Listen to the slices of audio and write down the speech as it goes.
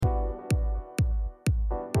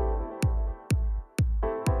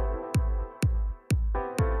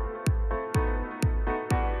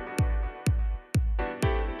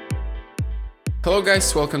Hello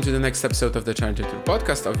guys, welcome to the next episode of the Challenger Tour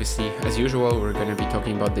podcast. Obviously, as usual, we're going to be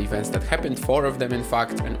talking about the events that happened, 4 of them in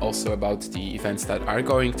fact, and also about the events that are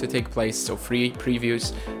going to take place, so 3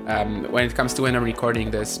 previews. When it comes to when I'm recording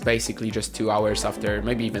this, basically just 2 hours after,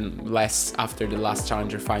 maybe even less after the last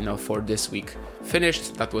Challenger final for this week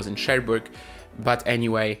finished. That was in Cherbourg. But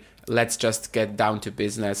anyway, let's just get down to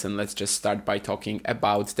business and let's just start by talking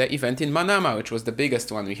about the event in Manama, which was the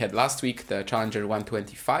biggest one we had last week, the Challenger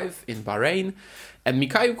 125 in Bahrain. And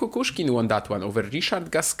Mikhail Kukushkin won that one over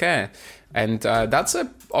Richard Gasquet. And that's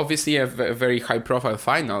obviously a very high-profile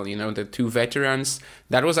final, you know, the 2 veterans.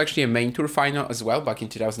 That was actually a main tour final as well back in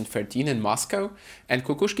 2013 in Moscow. And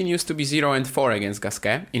Kukushkin used to be 0-4 against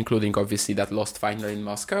Gasquet, including obviously that lost final in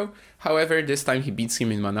Moscow. However, this time he beats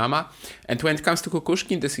him in Manama. And when it comes to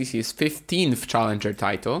Kukushkin, this is his 15th Challenger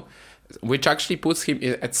title, which actually puts him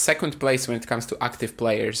at second place when it comes to active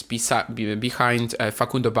players behind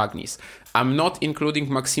Facundo Bagnis. I'm not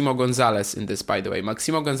including Maximo Gonzalez in this, by the way.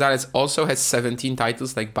 Maximo Gonzalez also has 17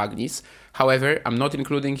 titles like Bagnis. However, I'm not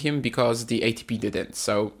including him because the ATP didn't.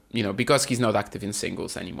 So, you know, because he's not active in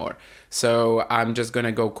singles anymore. So I'm just going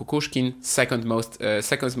to go Kukushkin, second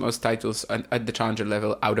most titles at the Challenger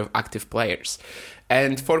level out of active players.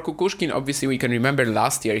 And for Kukushkin, obviously we can remember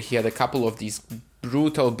last year he had a couple of these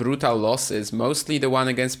brutal losses, mostly the one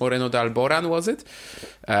against Moreno de Alboran, was it?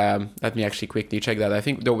 Let me actually quickly check that. I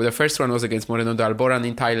think the first one was against Moreno de Alboran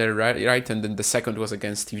in Tyler, right? And then the second was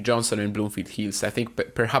against Steve Johnson in Bloomfield Hills. I think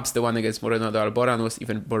perhaps the one against Moreno de Alboran was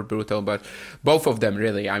even more brutal, but both of them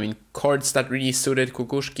really. I mean, courts that really suited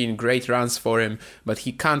Kukushkin, great runs for him, but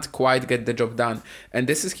he can't quite get the job done. And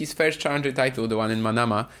this is his first Challenger title, the one in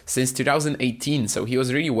Manama, since 2018. So he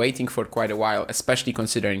was really waiting for quite a while, especially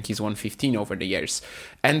considering he's won 15 over the years.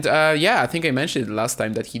 And I think I mentioned it last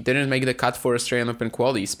time that he didn't make the cut for Australian Open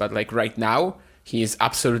qualies, but like right now he is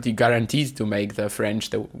absolutely guaranteed to make the French,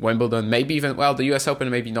 the Wimbledon, maybe even, well, the US Open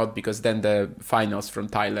maybe not, because then the finals from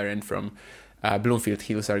Tyler and from Bloomfield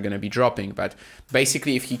Hills are going to be dropping. But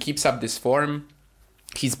basically, if he keeps up this form,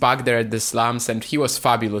 he's back there at the slams, and he was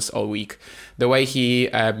fabulous all week. The way he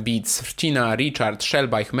beats Tina, Richard,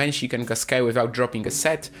 Shelbach, Menchik and Gasquet without dropping a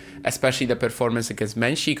set, especially the performance against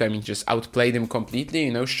Menchik, I mean, just outplayed him completely,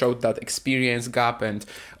 you know, showed that experience gap and,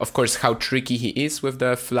 of course, how tricky he is with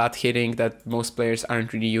the flat hitting that most players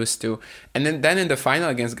aren't really used to. And then in the final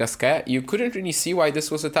against Gasquet, you couldn't really see why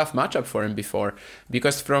this was a tough matchup for him before,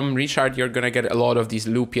 because from Richard, you're going to get a lot of these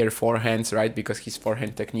loopier forehands, right, because his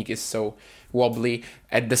forehand technique is so wobbly.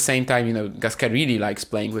 At the same time, you know, Gasquet really likes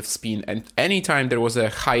playing with spin, and anytime there was a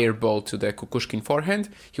higher ball to the Kukushkin forehand,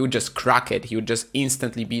 he would just crack it. He would just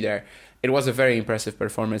instantly be there. It was a very impressive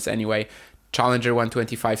performance anyway. Challenger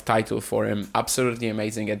 125 title for him, absolutely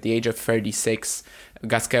amazing at the age of 36.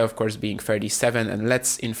 Gasquet, of course, being 37. And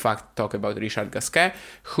let's, in fact, talk about Richard Gasquet,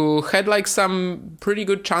 who had like some pretty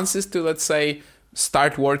good chances to, let's say,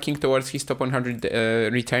 start working towards his top 100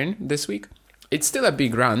 return this week. It's still a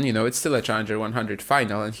big run, you know, it's still a Challenger 100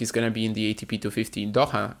 final, and he's going to be in the ATP 250 in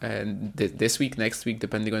Doha and this week, next week,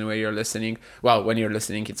 depending on where you're listening. Well, when you're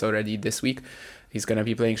listening, it's already this week. He's going to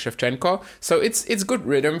be playing Shevchenko. So it's good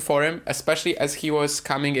rhythm for him, especially as he was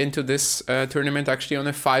coming into this tournament actually on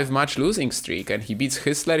a 5-match losing streak. And he beats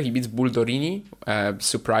Hissler, he beats Buldorini,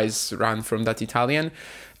 surprise run from that Italian,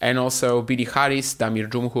 and also Billy Harris, Damir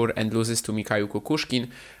Džumhur, and loses to Mikhail Kukushkin.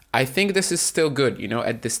 I think this is still good, you know,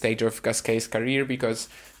 at this stage of Gasquet's career, because,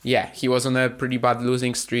 yeah, he was on a pretty bad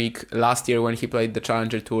losing streak. Last year when he played the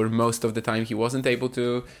Challenger Tour, most of the time he wasn't able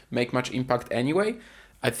to make much impact anyway.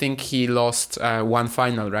 I think he lost one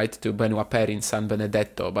final, right, to Benoit Paire in San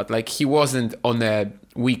Benedetto, but, like, he wasn't on a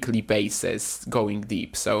weekly basis going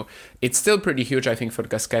deep. So it's still pretty huge, I think, for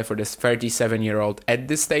Gasquet, for this 37-year-old at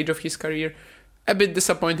this stage of his career. A bit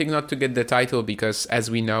disappointing not to get the title because, as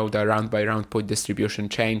we know, the round-by-round point distribution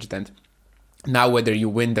changed, and now whether you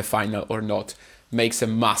win the final or not makes a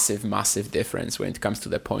massive difference when it comes to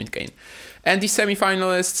the point gain. And the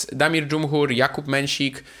semi-finalists, Damir Džumhur, Jakub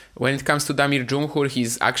Menchik. When it comes to Damir Džumhur,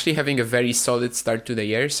 he's actually having a very solid start to the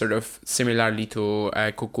year, sort of similarly to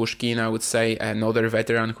Kukushkin, I would say, another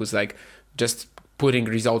veteran who's like just putting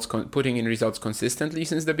in results consistently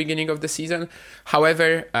since the beginning of the season.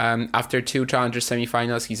 However, after 2 Challenger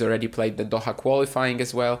semifinals, he's already played the Doha qualifying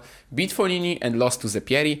as well, beat Fognini and lost to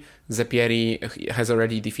Zepieri. Zepieri has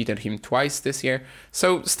already defeated him twice this year.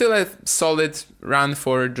 So still a solid run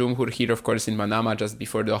for Džumhur here, of course, in Manama just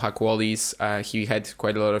before Doha qualies. He had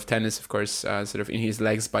quite a lot of tennis, of course, sort of in his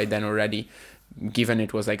legs by then already. given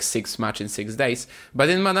it was like 6 matches in 6 days. But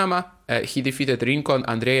in Manama, he defeated Rincon,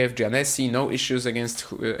 Andreev, Giannessi, no issues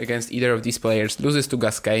against either of these players, loses to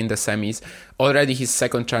Gasquet in the semis, already his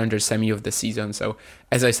second challenger semi of the season. So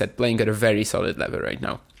as I said, playing at a very solid level right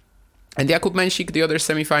now. And Jakub Mensik, the other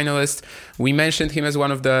semi-finalist, we mentioned him as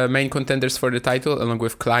one of the main contenders for the title, along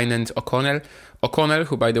with Klein and O'Connell. O'Connell,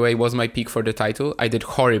 who, by the way, was my pick for the title. I did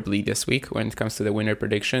horribly this week when it comes to the winner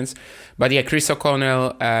predictions. But yeah, Chris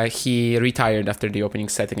O'Connell, he retired after the opening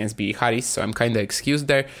set against Billy Harris, so I'm kind of excused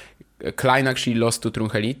there. Klein actually lost to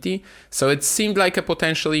Trungelliti, so it seemed like a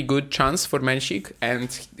potentially good chance for Mensik,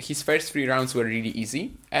 and his first 3 rounds were really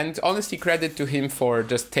easy. And honestly, credit to him for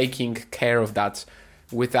just taking care of that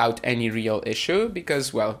without any real issue,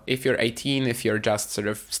 because, well, if you're 18, if you're just sort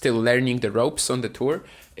of still learning the ropes on the tour,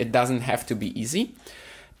 it doesn't have to be easy.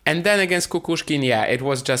 And then against Kukushkin, yeah, it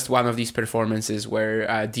was just one of these performances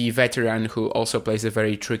where the veteran, who also plays a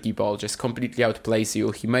very tricky ball, just completely outplays you.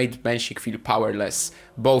 He made Mensik feel powerless,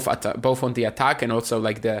 both on the attack and also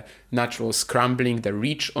like the natural scrambling, the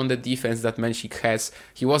reach on the defense that Mensik has.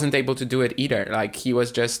 He wasn't able to do it either. Like, he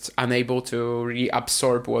was just unable to really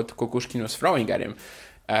absorb what Kukushkin was throwing at him.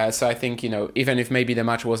 So I think, even if maybe the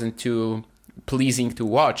match wasn't too pleasing to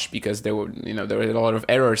watch because there were a lot of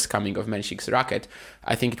errors coming of Mensik's racket,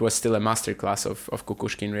 I think it was still a masterclass of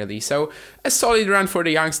Kukushkin, really. So a solid run for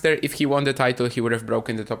the youngster. If he won the title, he would have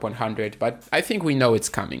broken the top 100, but I think we know it's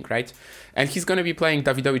coming, right? And he's going to be playing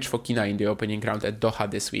Davidovich Fokina in the opening round at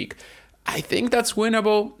Doha this week. I think that's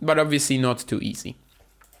winnable, but obviously not too easy.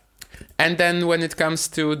 And then when it comes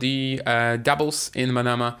to the doubles in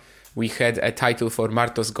Manama, we had a title for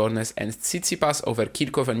Martos Gornes and Tsitsipas over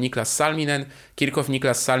Kirkov and Niklas Salminen. Kirkov and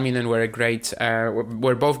Niklas Salminen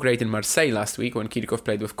were both great in Marseille last week when Kirkov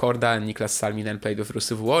played with Korda and Niklas Salminen played with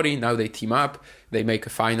Ruusuvuori. Now they team up, they make a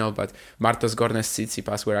final, but Martos Gornes,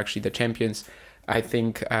 Tsitsipas were actually the champions. I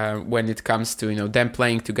think when it comes to them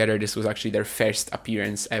playing together, this was actually their first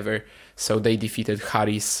appearance ever. So they defeated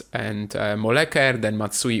Harris and Moleker, then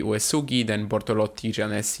Matsui Uesugi, then Bortolotti,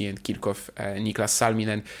 Giannessi, and Kirkov, Niklas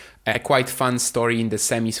Salminen. A quite fun story in the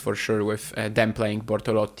semis for sure with them playing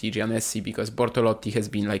Bortolotti, Giannessi, because Bortolotti has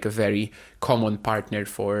been like a very common partner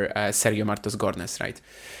for Sergio Martos Gornes, right?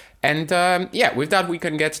 And with that we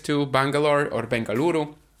can get to Bangalore or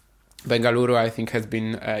Bengaluru. Bengaluru, I think, has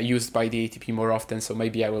been used by the ATP more often, so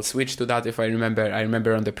maybe I will switch to that if I remember. I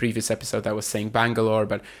remember on the previous episode I was saying Bangalore,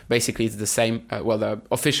 but basically it's the same. The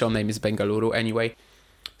official name is Bengaluru anyway.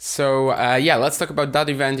 So let's talk about that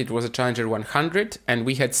event. It was a Challenger 100, and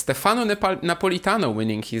we had Stefano Napolitano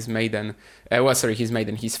winning his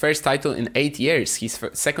first title in 8 years, his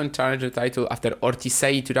second Challenger title after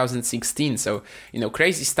Ortisei 2016. So,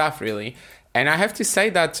 crazy stuff, really. And I have to say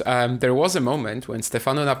that there was a moment when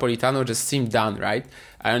Stefano Napolitano just seemed done, right?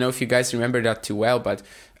 I don't know if you guys remember that too well, but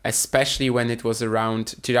especially when it was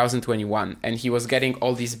around 2021 and he was getting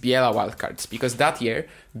all these Biella wildcards, because that year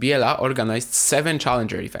Biella organized 7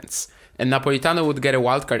 Challenger events. And Napolitano would get a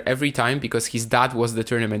wildcard every time because his dad was the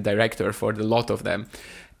tournament director for the lot of them.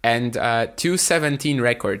 And 217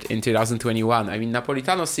 record in 2021. I mean,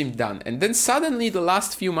 Napolitano seemed done. And then suddenly, the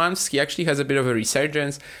last few months, he actually has a bit of a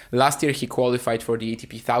resurgence. Last year, he qualified for the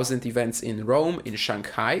ATP 1000 events in Rome, in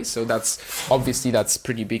Shanghai. So that's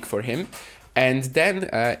pretty big for him. And then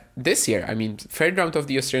this year, third round of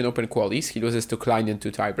the Australian Open qualies, he loses to Klein in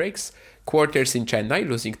 2 tiebreaks. Quarters in Chennai,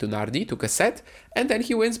 losing to Nardi, took a set, and then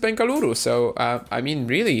he wins Bengaluru. So,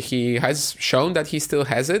 really, he has shown that he still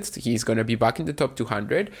has it. He's going to be back in the top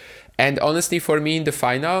 200. And honestly, for me in the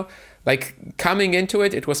final, coming into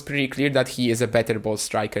it, it was pretty clear that he is a better ball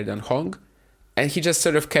striker than Hong. And he just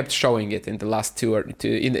sort of kept showing it in the last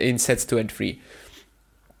in sets 2 and 3.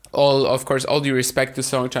 All due respect to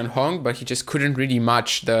Songchan Hong, but he just couldn't really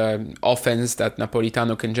match the offense that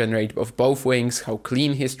Napolitano can generate of both wings, how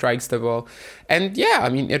clean he strikes the ball. And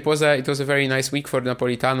it was a very nice week for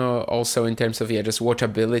Napolitano also in terms of just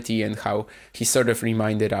watchability and how he sort of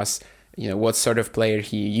reminded us, what sort of player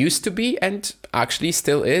he used to be and actually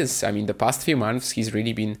still is. The past few months he's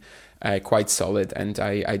really been quite solid, and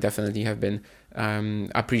I definitely have been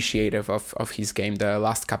appreciative of his game the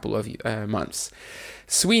last couple of months.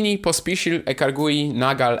 Sweeney, Pospisil, Ekargui,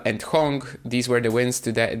 Nagal, and Hong. These were the wins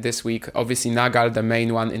this week. Obviously, Nagal, the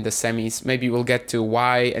main one in the semis. Maybe we'll get to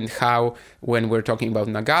why and how when we're talking about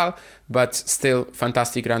Nagal, but still,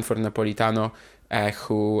 fantastic run for Napolitano,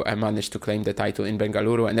 who managed to claim the title in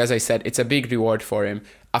Bengaluru. And as I said, it's a big reward for him.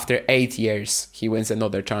 After 8 years, he wins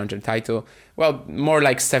another Challenger title. Well, more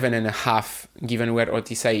like 7.5, given where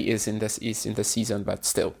Ortisei is in the season, but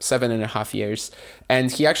still 7.5 years. And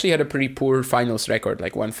he actually had a pretty poor finals record,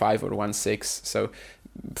 like 1-5 or 1-6. So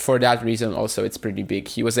for that reason also it's pretty big.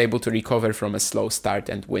 He was able to recover from a slow start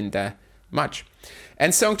and win the match.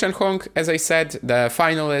 And Seong-chan Hong, as I said, the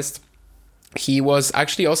finalist, he was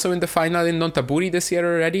actually also in the final in Nonthaburi this year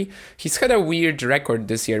already. He's had a weird record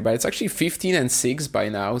this year, but it's actually 15-6 by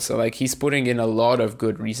now. So like he's putting in a lot of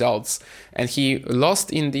good results. And he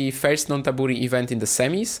lost in the first Nonthaburi event in the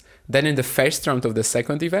semis, then in the first round of the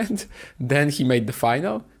second event, then he made the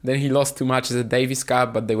final. Then he lost 2 matches at Davis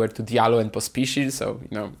Cup, but they were to Diallo and Pospisil, so,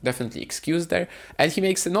 definitely excused there. And he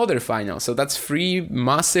makes another final, so that's 3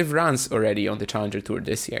 massive runs already on the Challenger Tour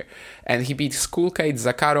this year. And he beat Skulkate,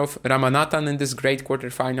 Zakharov, Ramanathan in this great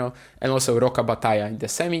quarterfinal, and also Roca Bataya in the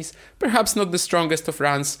semis. Perhaps not the strongest of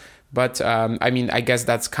runs, but I guess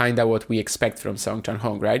that's kind of what we expect from Seong-chan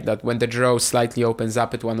Hong, right? That when the draw slightly opens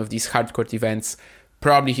up at one of these hardcourt events,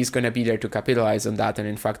 probably he's going to be there to capitalize on that. And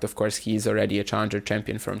in fact, of course, he is already a challenger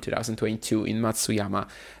champion from 2022 in Matsuyama.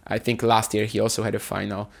 I think last year he also had a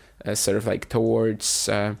final sort of like towards...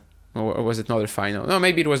 or was it not a final? No,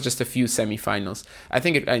 maybe it was just a few semifinals. I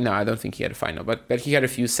don't think he had a final, but he had a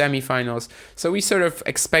few semifinals. So we sort of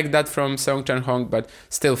expect that from Seong-chan Hong, but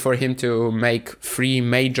still for him to make 3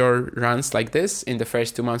 major runs like this in the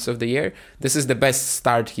first 2 months of the year, this is the best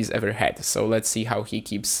start he's ever had. So let's see how he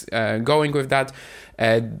keeps going with that.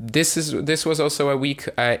 This was also a week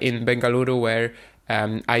in Bengaluru where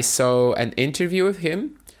I saw an interview with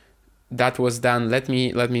him that was done. Let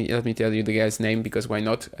me tell you the guy's name, because why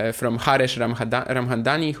not? From Haresh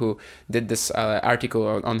Ramhandani, who did this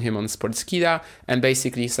article on him on Sportskida, and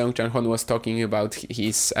basically Seong-chan Hong was talking about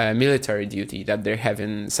his military duty that they have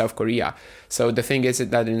in South Korea. So the thing is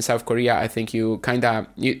that in South Korea, I think you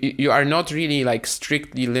are not really like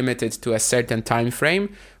strictly limited to a certain time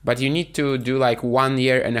frame, but you need to do like 1.5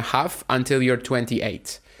 years until you're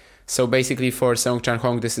 28. So basically for Seong-chan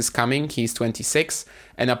Hong, this is coming. He's 26.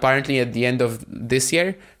 And apparently at the end of this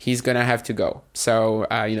year, he's going to have to go. So,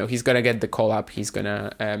 he's going to get the call up. He's going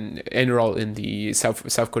to enroll in the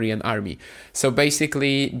South Korean army. So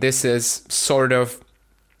basically, this is sort of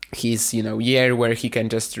his, year where he can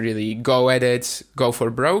just really go at it, go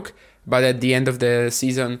for broke. But at the end of the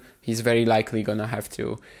season, he's very likely going to have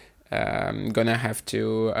to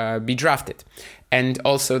be drafted. And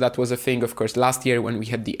also that was a thing, of course, last year when we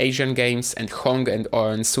had the Asian Games and Hong and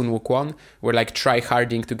Sun Woo-kwon were like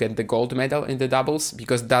try-harding to get the gold medal in the doubles,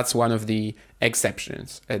 because that's one of the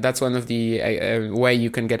exceptions. That's one of the way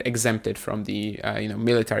you can get exempted from the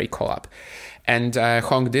military call-up. And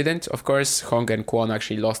Hong didn't, of course. Hong and Kwon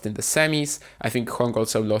actually lost in the semis. I think Hong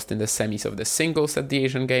also lost in the semis of the singles at the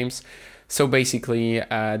Asian Games. So basically,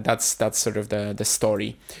 that's sort of the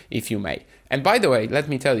story, if you may. And by the way, let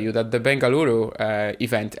me tell you that the Bengaluru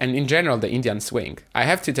event, and in general the Indian swing, I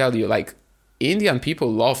have to tell you, like, Indian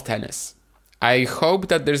people love tennis. I hope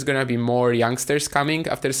that there's going to be more youngsters coming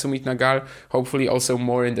after Sumit Nagal, hopefully also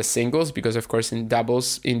more in the singles, because of course in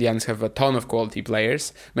doubles, Indians have a ton of quality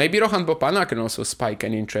players. Maybe Rohan Bopanna can also spike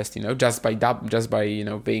an interest, just by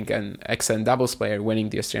being an excellent doubles player, winning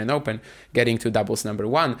the Australian Open, getting to doubles number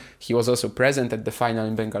 1. He was also present at the final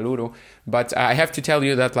in Bengaluru. But I have to tell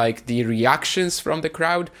you that like the reactions from the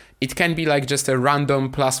crowd, it can be like just a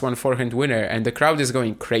random +1 forehand winner and the crowd is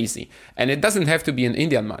going crazy. And it doesn't have to be an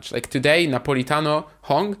Indian match. Like today, Napolitano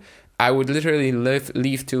Hong, I would literally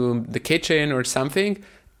leave to the kitchen or something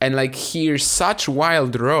and like hear such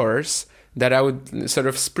wild roars that I would sort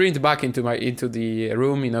of sprint back into the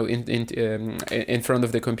room, in front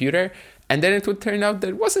of the computer, and then it would turn out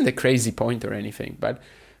there wasn't a crazy point or anything, but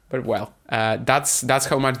well, that's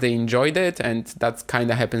how much they enjoyed it, and that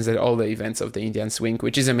kind of happens at all the events of the Indian swing,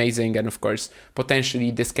 which is amazing. And of course,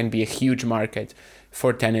 potentially this can be a huge market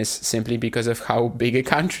for tennis simply because of how big a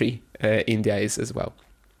country India is as well.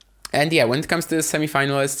 And yeah, when it comes to the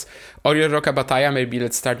semifinalists, Oriol Roca Batalla, maybe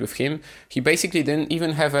let's start with him. He basically didn't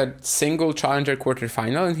even have a single challenger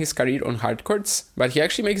quarterfinal in his career on hard courts, but he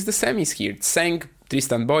actually makes the semis here. Tseng,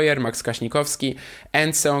 Tristan Boyer, Max Kaśnikowski,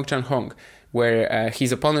 and Seong-chan Hong, where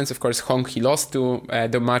his opponents, of course, Hong, he lost to.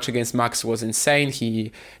 The match against Max was insane.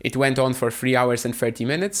 It went on for 3 hours and 30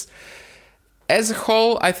 minutes. As a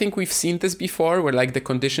whole, I think we've seen this before, where like the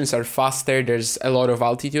conditions are faster, there's a lot of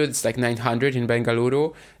altitude, it's like 900 in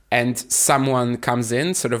Bengaluru, and someone comes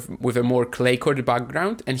in sort of with a more clay court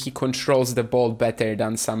background and he controls the ball better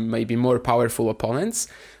than some maybe more powerful opponents.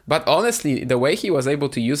 But honestly, the way he was able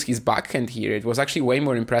to use his backhand here, it was actually way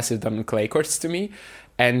more impressive than clay courts to me.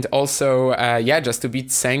 And also, just to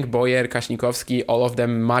beat Seng, Boyer, Kashnikovsky, all of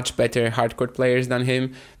them much better hardcourt players than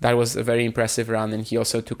him. That was a very impressive run, and he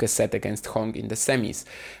also took a set against Hong in the semis.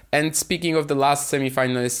 And speaking of the last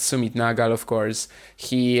semifinalist, Sumit Nagal, of course,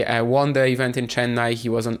 he won the event in Chennai. He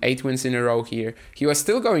was on 8 wins in a row here. He was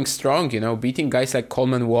still going strong, beating guys like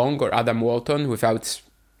Coleman Wong or Adam Walton without...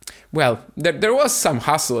 Well, there was some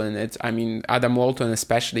hustle in it. I mean, Adam Walton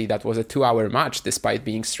especially, that was a 2-hour match despite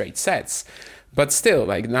being straight sets. But still,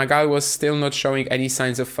 Nagal was still not showing any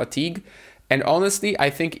signs of fatigue. And honestly, I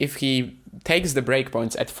think if he takes the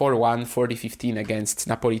breakpoints at 4-1, 40-15 against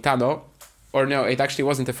Napolitano, or no, it actually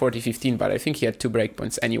wasn't a 40-15, but I think he had 2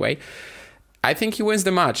 breakpoints anyway, I think he wins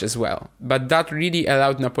the match as well. But that really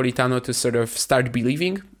allowed Napolitano to sort of start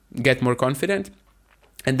believing, get more confident.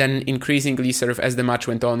 And then increasingly, sort of as the match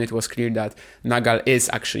went on, it was clear that Nagal is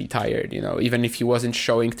actually tired. Even if he wasn't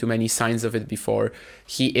showing too many signs of it before,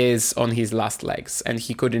 he is on his last legs, and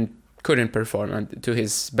he couldn't perform to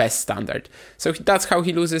his best standard. So that's how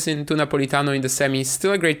he loses to Napolitano in the semis.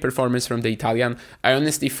 Still a great performance from the Italian. I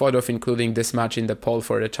honestly thought of including this match in the poll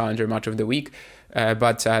for the Challenger Match of the Week,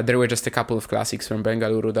 but there were just a couple of classics from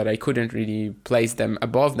Bengaluru that I couldn't really place them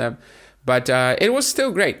above them. But it was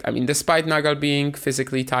still great. I mean, despite Nagal being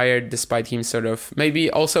physically tired, despite him sort of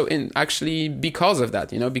maybe also because of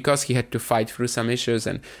that, because he had to fight through some issues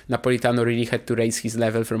and Napolitano really had to raise his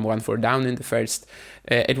level from 1-4 down in the first,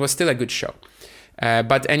 it was still a good show.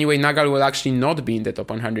 But anyway, Nagal will actually not be in the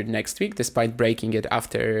top 100 next week, despite breaking it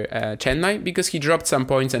after Chennai, because he dropped some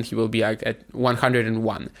points and he will be at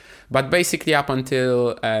 101. But basically up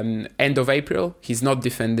until end of April, he's not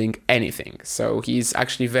defending anything. So he's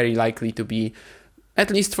actually very likely to be,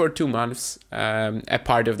 at least for 2 months, a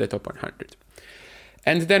part of the top 100.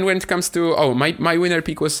 And then when it comes to, my winner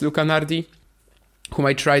pick was Luca Nardi, whom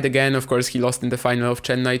I tried again. Of course, he lost in the final of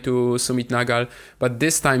Chennai to Sumit Nagal, but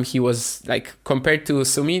this time he was, compared to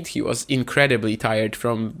Sumit, he was incredibly tired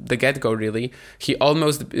from the get-go, really. He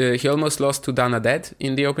almost lost to Dana Dead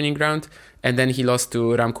in the opening round, and then he lost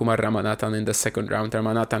to Ramkumar Ramanathan in the second round.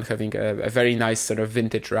 Ramanathan having a very nice sort of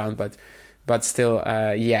vintage round, but still,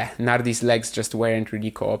 Nardi's legs just weren't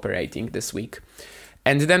really cooperating this week.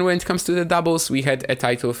 And then when it comes to the doubles, we had a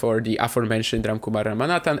title for the aforementioned Ramkumar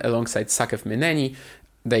Ramanathan alongside Sakev Meneni.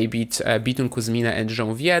 They beat Bitun Kuzmina and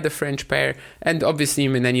Janvier, the French pair. And obviously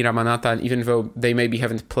Meneni Ramanathan, even though they maybe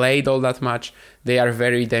haven't played all that much, they are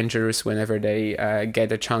very dangerous whenever they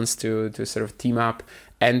get a chance to sort of team up.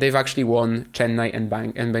 And they've actually won Chennai and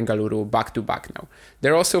Bengaluru back-to-back now.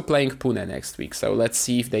 They're also playing Pune next week, so let's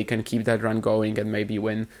see if they can keep that run going and maybe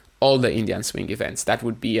win all the Indian swing events. That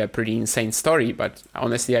would be a pretty insane story, but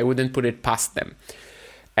honestly, I wouldn't put it past them.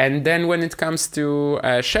 And then when it comes to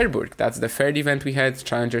Cherbourg, that's the third event we had,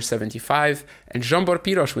 Challenger 75, and Zsombor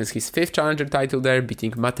Piros wins his 5th Challenger title there,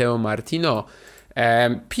 beating Matteo Martino.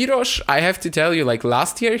 Piros, I have to tell you,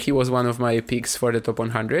 last year, he was one of my picks for the top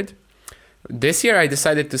 100. This year, I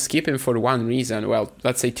decided to skip him for one reason. Well,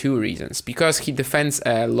 let's say 2 reasons. Because he defends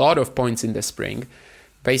a lot of points in the spring.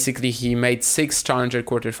 Basically, he made 6 Challenger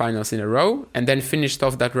quarterfinals in a row and then finished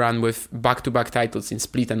off that run with back-to-back titles in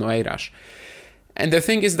Split and Oeiras. And the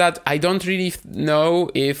thing is that I don't really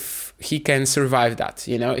know if he can survive that,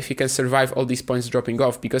 if he can survive all these points dropping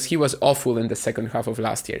off, because he was awful in the second half of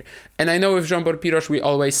last year. And I know with Zsombor Piros, we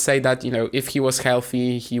always say that, if he was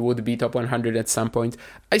healthy, he would be top 100 at some point.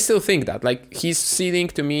 I still think that, his ceiling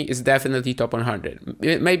to me is definitely top 100.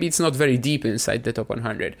 Maybe it's not very deep inside the top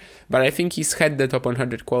 100, but I think he's had the top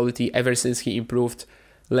 100 quality ever since he improved,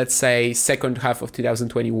 let's say, second half of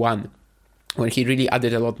 2021, when he really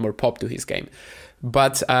added a lot more pop to his game.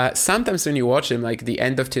 But sometimes when you watch him, the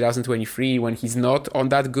end of 2023, when he's not on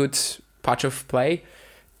that good patch of play,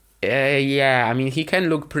 he can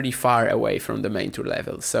look pretty far away from the main tour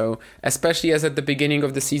level. So especially as at the beginning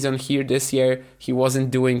of the season here this year, he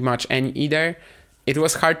wasn't doing much either. It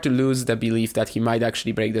was hard to lose the belief that he might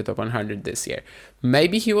actually break the top 100 this year.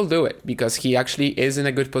 Maybe he will do it, because he actually is in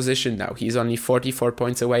a good position now. He's only 44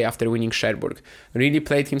 points away after winning Cherbourg. Really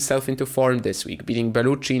played himself into form this week, beating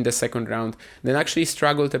Bellucci in the second round, then actually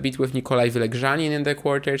struggled a bit with Nikolai Vylegzhanin in the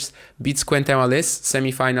quarters, beats Quentin Wallis,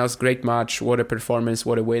 semifinals, great match, what a performance,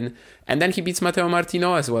 what a win. And then he beats Matteo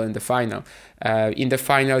Martino as well in the final.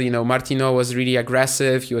 Martino was really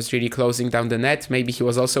aggressive. He was really closing down the net. Maybe he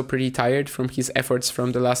was also pretty tired from his efforts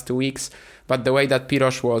from the last 2 weeks. But the way that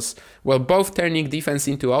Piros was, both turning defense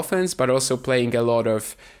into offense, but also playing a lot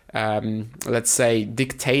of let's say,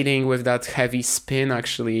 dictating with that heavy spin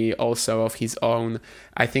actually also of his own.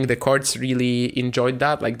 I think the courts really enjoyed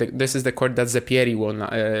that. Like this is the court that Zepieri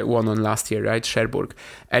won on last year, right? Cherbourg.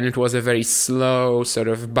 And it was a very slow, sort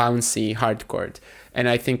of bouncy hard court. And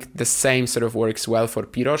I think the same sort of works well for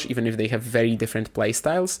Piros, even if they have very different play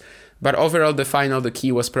styles. But overall, the final, the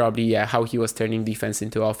key was probably how he was turning defense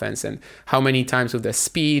into offense and how many times with the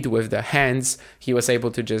speed, with the hands, he was able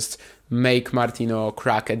to just make Martino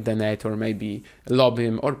crack at the net or maybe lob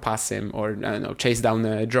him or pass him or, I don't know, chase down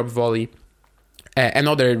a drop volley.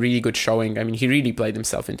 Another really good showing. I mean, he really played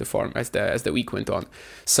himself into form as the week went on.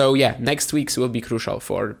 So yeah, next week's will be crucial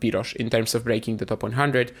for Piros in terms of breaking the top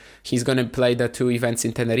 100. He's going to play the 2 events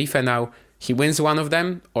in Tenerife now. He wins one of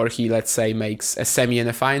them, or he, let's say, makes a semi and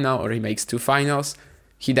a final, or he makes 2 finals.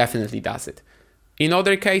 He definitely does it. In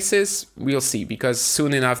other cases, we'll see, because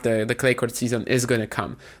soon enough the clay court season is going to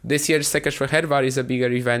come. This year's Szekesfehérvár is a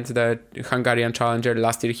bigger event, the Hungarian Challenger.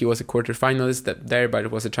 Last year he was a quarterfinalist there, but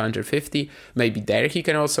it was a Challenger 50. Maybe there he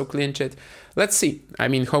can also clinch it. Let's see. I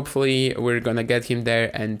mean, hopefully we're going to get him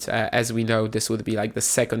there, and as we know, this would be like the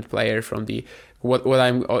second player from the what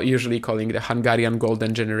I'm usually calling the Hungarian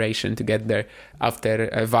golden generation to get there after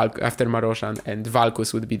Marozsan, and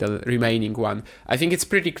Valkus would be the remaining one. I think it's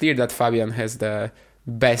pretty clear that Fabian has the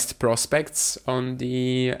best prospects on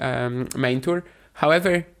the main tour.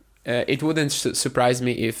 However, it wouldn't surprise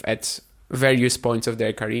me if at various points of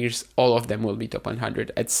their careers, all of them will be top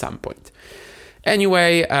 100 at some point.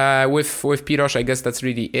 Anyway, with Piros, I guess that's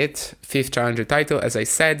really it. 5th Challenger title, as I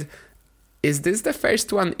said. Is this the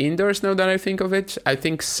first one indoors now that I think of it? I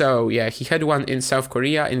think so, yeah. He had one in South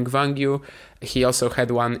Korea, in Gwangju. He also had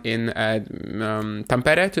one in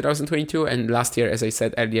Tampere 2022. And last year, as I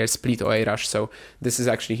said earlier, Split Oeiras. So this is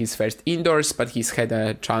actually his first indoors, but he's had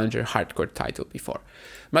a Challenger hardcourt title before.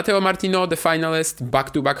 Matteo Martino, the finalist,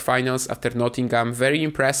 back-to-back finals after Nottingham. Very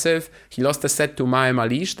impressive. He lost a set to Maë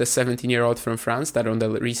Malish, the 17-year-old from France, that on the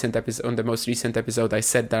most recent episode I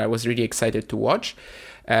said that I was really excited to watch.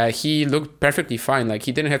 He looked perfectly fine. Like,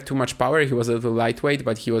 he didn't have too much power. He was a little lightweight,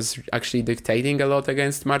 but he was actually dictating a lot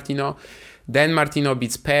against Martino. Then Martino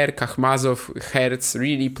beats Per, Kakhmazov, Hertz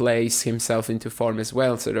really plays himself into form as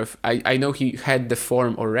well. Sort of, I know he had the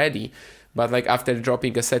form already, but like after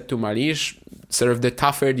dropping a set to Malish, sort of the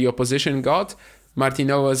tougher the opposition got,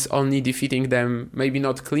 Martino was only defeating them, maybe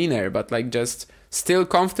not cleaner, but like just still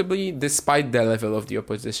comfortably, despite the level of the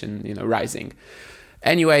opposition, rising.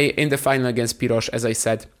 Anyway, in the final against Piros, as I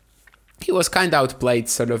said, he was kind of outplayed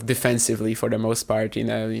sort of defensively for the most part in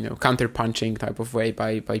a counter-punching type of way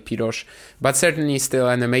by Piros. But certainly still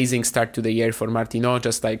an amazing start to the year for Martino,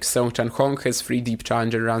 just like Song Chan-hong has 3 deep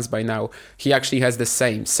challenger runs by now. He actually has the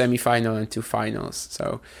same semi-final and 2 finals.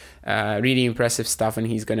 So really impressive stuff, and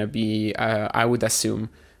he's going to be, I would assume,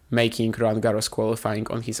 making Roland Garros qualifying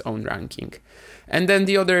on his own ranking. And then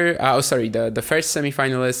the other, the first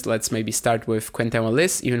semi-finalist, let's maybe start with Quentin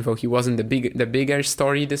Wallis, even though he wasn't the bigger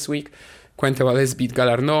story this week. Quentin Wallis beat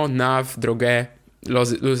Galarneau, Nav, Droguet,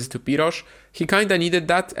 loses to Piros. He kind of needed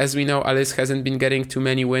that. As we know, Alice hasn't been getting too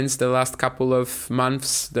many wins the last couple of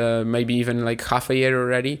months, maybe even like half a year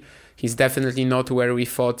already. He's definitely not where we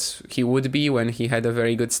thought he would be when he had a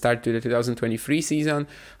very good start to the 2023 season.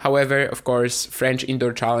 However, of course, French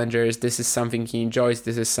indoor challengers, this is something he enjoys.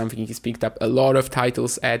 This is something he's picked up a lot of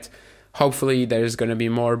titles at. Hopefully, there's going to be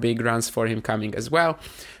more big runs for him coming as well.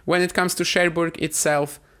 When it comes to Cherbourg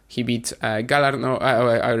itself, he beat Galarneau.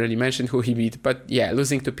 I already mentioned who he beat. But yeah,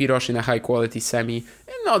 losing to Piros in a high-quality semi,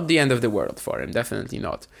 not the end of the world for him. Definitely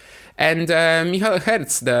not. And Michael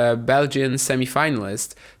Hertz, the Belgian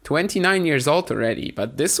semi-finalist, 29 years old already,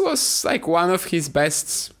 but this was like one of his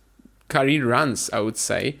best career runs, I would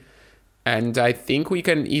say. And I think we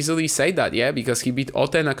can easily say that, yeah, because he beat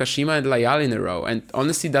Ote, Nakashima, and Layal in a row. And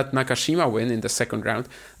honestly, that Nakashima win in the second round,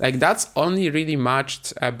 like that's only really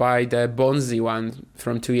matched by the Bonzi one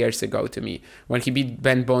from 2 years ago to me, when he beat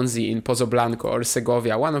Ben Bonzi in Pozo Blanco or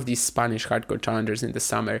Segovia, one of these Spanish hardcore challengers in the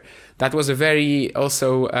summer. That was a very,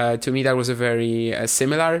 also, to me, that was a very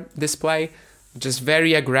similar display. Just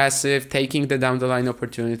very aggressive, taking the down the line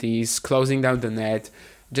opportunities, closing down the net,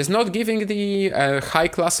 just not giving the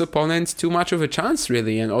high-class opponent too much of a chance,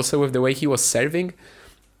 really. And also with the way he was serving.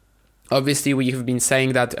 Obviously, we have been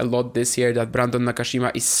saying that a lot this year, that Brandon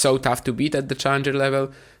Nakashima is so tough to beat at the challenger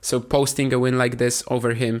level. So posting a win like this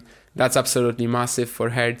over him, that's absolutely massive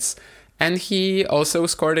for Hertz. And he also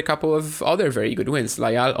scored a couple of other very good wins.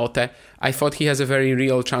 Layal, Ote. I thought he has a very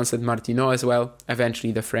real chance at Martino as well.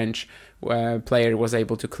 Eventually, the French player was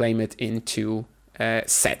able to claim it in 2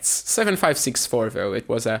 sets. 7-5, 6-4 though. It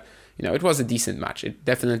was a decent match. It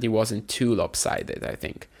definitely wasn't too lopsided, I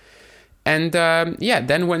think. And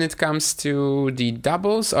then when it comes to the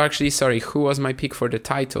doubles, or actually, sorry, who was my pick for the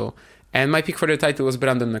title? And my pick for the title was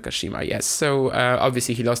Brandon Nakashima, yes. So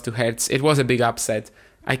obviously he lost to Hertz. It was a big upset.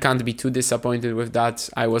 I can't be too disappointed with that.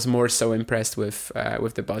 I was more so impressed with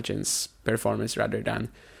the Belgians' performance rather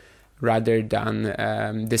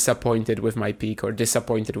than disappointed with my pick or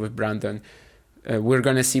disappointed with Brandon. We're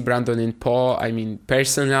going to see Brandon in Po. I mean,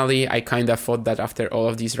 personally, I kind of thought that after all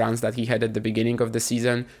of these runs that he had at the beginning of the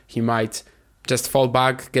season, he might just fall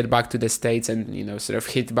back, get back to the States and, sort of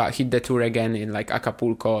hit the tour again in like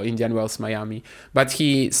Acapulco, Indian Wells, Miami. But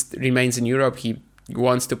he remains in Europe. He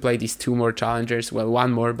wants to play these 2 more challengers. Well,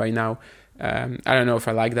 1 more by now. I don't know if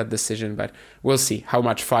I like that decision, but we'll see how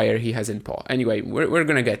much fire he has in Po. Anyway, we're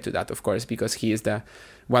going to get to that, of course, because he is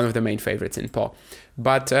one of the main favorites in Po.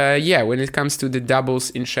 But when it comes to the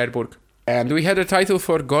doubles in Cherbourg, and we had a title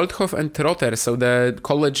for Goldhoff and Trotter, so the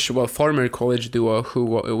former college duo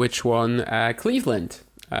which won Cleveland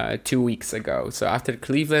 2 weeks ago. So after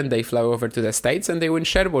Cleveland, they flew over to the States and they win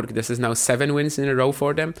Cherbourg. This is now 7 wins in a row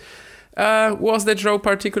for them. Was the draw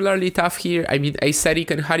particularly tough here? I mean, Acerik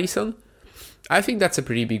and Harrison? I think that's a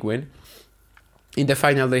pretty big win. In the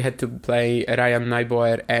final, they had to play Ryan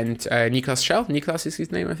Neubauer and Niklas Schell. Niklas is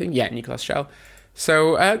his name, I think. Yeah, Niklas Schell.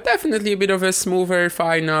 So definitely a bit of a smoother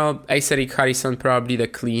final. Acerik Harrison probably the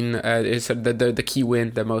clean, the key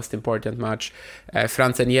win, the most important match.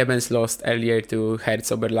 Franzen Jebens lost earlier to Herz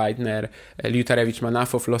Oberleitner. Liutarevich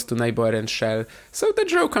Manafov lost to Neubauer and Schell. So the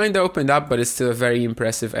draw kind of opened up, but it's still a very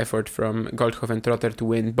impressive effort from Goldhoff and Trotter to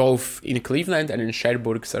win both in Cleveland and in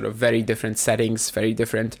Cherbourg. Sort of very different settings, very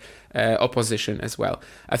different opposition as well.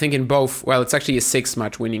 I think in both, it's actually a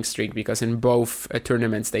 6-match winning streak because in both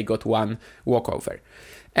tournaments they got 1 walkover.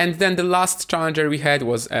 And then the last challenger we had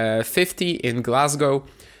was 50 in Glasgow,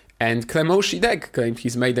 and Clément Chidek claimed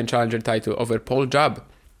his maiden challenger title over Paul Jubb.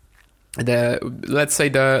 Let's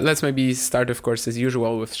maybe start, of course, as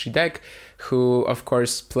usual with Chidek, who of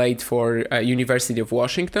course played for University of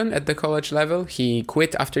Washington at the college level. He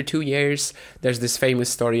quit after 2 years. There's this famous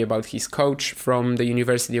story about his coach from the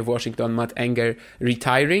University of Washington, Matt Enger,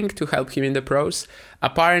 retiring to help him in the pros.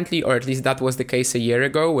 Apparently, or at least that was the case a year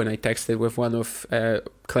ago when I texted with one of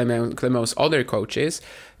Clément's other coaches.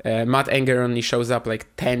 Matt Enger only shows up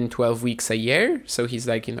like 10-12 weeks a year, so he's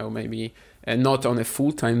like, maybe not on a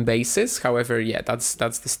full-time basis. However, that's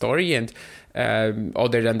the story. And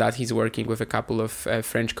other than that, he's working with a couple of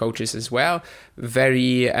French coaches as well.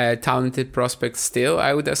 Very talented prospect still,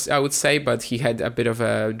 I would say, but he had a bit of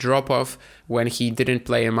a drop-off when he didn't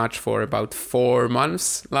play a match for about 4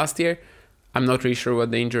 months last year. I'm not really sure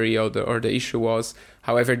what the injury or the issue was.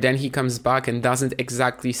 However, then he comes back and doesn't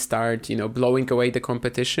exactly start, blowing away the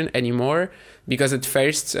competition anymore. Because at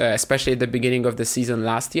first, especially at the beginning of the season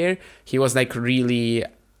last year, he was like really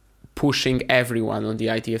pushing everyone on the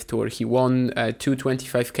ITF Tour. He won 2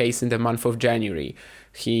 25Ks in the month of January.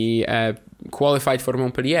 He qualified for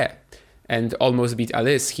Montpellier and almost beat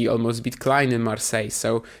Alice. He almost beat Klein in Marseille.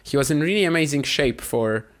 So he was in really amazing shape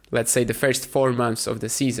for, let's say, the first 4 months of the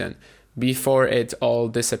season, before it all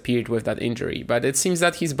disappeared with that injury. But it seems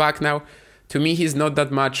that he's back now. To me, he's not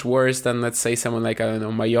that much worse than, let's say, someone like,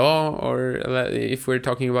 Maillot, or if we're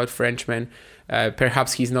talking about Frenchmen.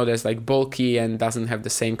 Perhaps he's not as like bulky and doesn't have the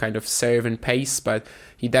same kind of serve and pace, but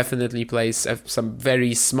he definitely plays some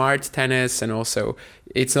very smart tennis, and also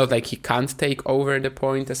it's not like he can't take over the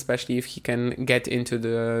point, especially if he can get into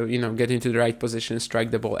the right position,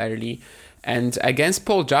 strike the ball early. And against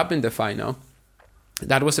Paul Jubb in the final,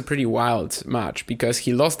 that was a pretty wild match because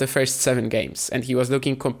he lost the first 7 games and he was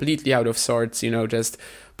looking completely out of sorts, just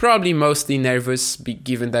probably mostly nervous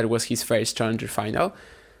given that it was his first challenger final.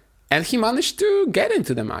 And he managed to get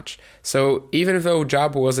into the match. So even though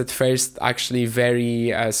Jubb was at first actually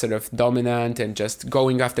very sort of dominant and just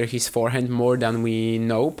going after his forehand more than we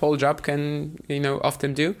know Paul Jubb can,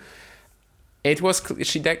 often do, it was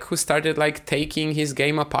Chidek who started like taking his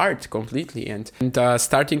game apart completely, and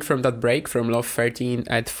starting from that break from love 30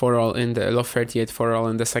 at 4-all in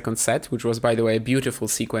the second set, which was, by the way, a beautiful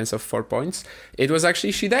sequence of 4 points. It was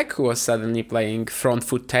actually Chidek who was suddenly playing front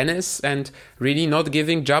foot tennis and really not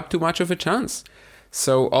giving Jubb too much of a chance.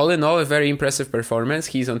 So all in all, a very impressive performance.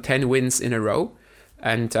 He's on 10 wins in a row.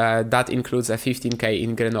 And that includes a 15K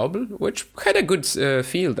in Grenoble, which had a good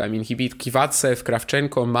field. I mean, he beat Kivatsev,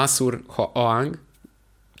 Kravchenko, Masur, Hoang.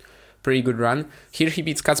 Pretty good run. Here he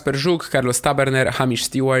beats Kacper Żuk, Carlos Taberner, Hamish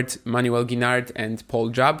Stewart, Manuel Guinard, and Paul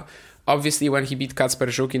Jubb. Obviously, when he beat Kacper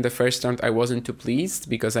Żuk in the first round, I wasn't too pleased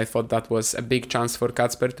because I thought that was a big chance for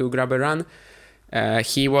Kacper to grab a run.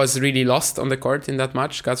 He was really lost on the court in that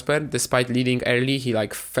match, Kasper. Despite leading early, he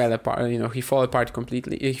fell apart. He fell apart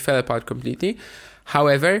completely.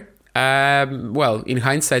 However, in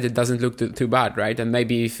hindsight, it doesn't look too bad, right? And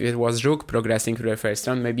maybe if it was Żuk progressing through the first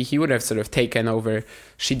round, maybe he would have sort of taken over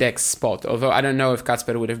Sidek's spot. Although I don't know if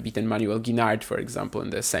Kasper would have beaten Manuel Guinard, for example,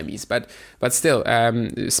 in the semis. But still,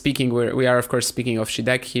 we are of course speaking of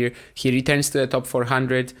Sidek here. He returns to the top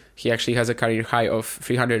 400. He actually has a career high of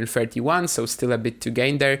 331, so still a bit to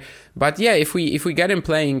gain there. But yeah, if we get him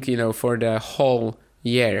playing, for the whole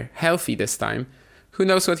year, healthy this time, who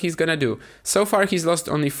knows what he's gonna do. So far, he's lost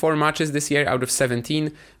only 4 matches this year out of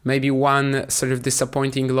 17. Maybe one sort of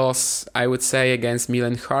disappointing loss, I would say, against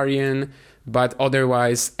Milan Harian. But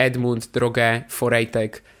otherwise, Edmund, Droge,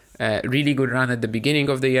 Foreitek, really good run at the beginning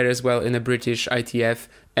of the year as well in a British ITF,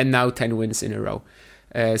 and now 10 wins in a row.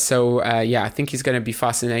 I think he's gonna be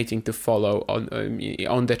fascinating to follow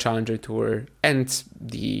on the Challenger Tour and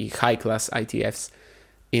the high-class ITFs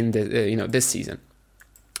in the this season.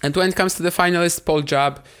 And when it comes to the finalist, Paul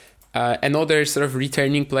Jab, another sort of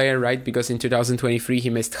returning player, right? Because in 2023, he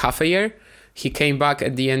missed half a year. He came back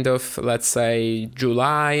at the end of, let's say,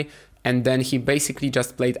 July, and then he basically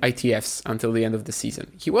just played ITFs until the end of the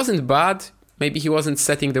season. He wasn't bad. Maybe he wasn't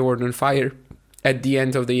setting the world on fire. At the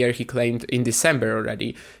end of the year, he claimed, in December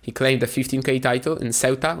already, he claimed a 15K title in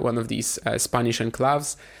Ceuta, one of these Spanish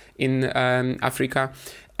enclaves in Africa.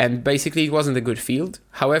 And basically, it wasn't a good field.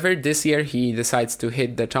 However, this year, he decides to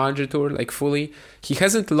hit the Challenger Tour fully. He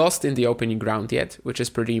hasn't lost in the opening round yet, which is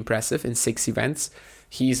pretty impressive in 6 events.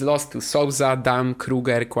 He's lost to Souza, Dam,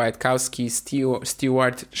 Kruger, Kwiatkowski,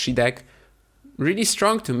 Stewart, Sidek. Really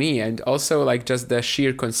strong to me. And also, just the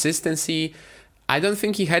sheer consistency. I don't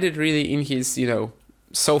think he had it really in his,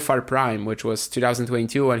 so far prime, which was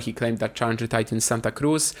 2022 when he claimed that Challenger title in Santa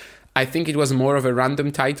Cruz. I think it was more of a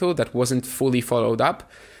random title that wasn't fully followed up.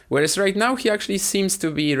 Whereas right now he actually seems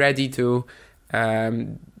to be ready to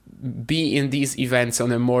be in these events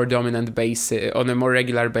on a more dominant basis, on a more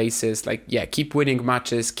regular basis. Keep winning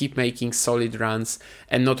matches, keep making solid runs,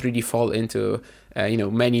 and not really fall into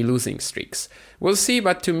many losing streaks. We'll see,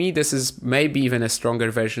 but to me this is maybe even a stronger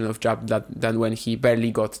version of Jab than when he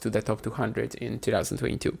barely got to the top 200 in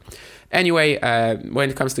 2022. Anyway, when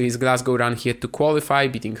it comes to his Glasgow run, he had to qualify,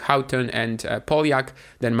 beating Houghton and Poliak,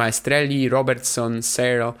 then Maestrelli, Robertson,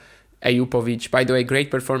 Searle, Ayupovic. By the way, great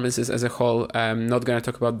performances as a whole. I'm not going to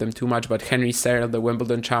talk about them too much, but Henry Searle, the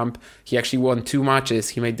Wimbledon champ, he actually won 2 matches.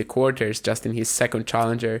 He made the quarters just in his second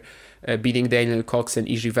challenger, beating Daniel Cox and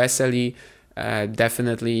Iji Vesely.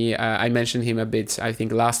 Definitely, I mentioned him a bit, I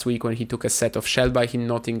think, last week when he took a set of Shelby in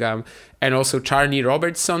Nottingham. And also Charlie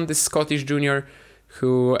Robertson, this Scottish junior,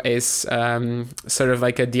 who is sort of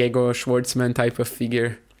like a Diego Schwartzman type of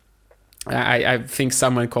figure. I think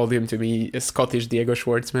someone called him to me a Scottish Diego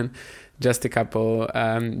Schwartzman just a couple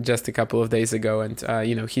of days ago,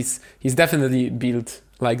 and he's definitely built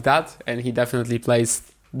like that, and he definitely plays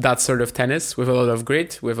that sort of tennis with a lot of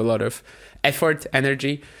grit, with a lot of effort,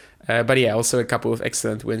 energy. But yeah, also a couple of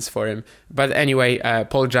excellent wins for him. But anyway,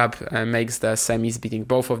 Paul Jab makes the semis, beating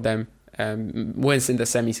both of them, wins in the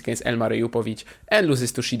semis against Elmar Ayupovic, and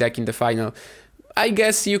loses to Sidek in the final. I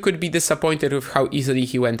guess you could be disappointed with how easily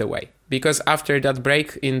he went away, because after that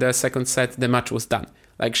break in the second set, the match was done.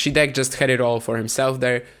 Sidek just had it all for himself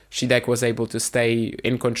there. Sidek was able to stay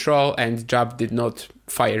in control, and Jab did not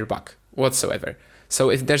fire back whatsoever. So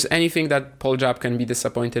if there's anything that Paul Jab can be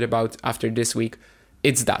disappointed about after this week,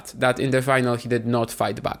 it's that in the final he did not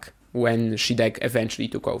fight back when Sidek eventually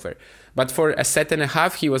took over. But for a set and a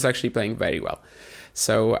half, he was actually playing very well.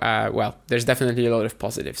 So, there's definitely a lot of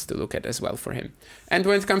positives to look at as well for him. And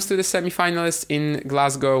when it comes to the semi-finalists in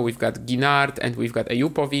Glasgow, we've got Guinard and we've got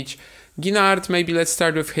Ayupovic. Guinard, maybe let's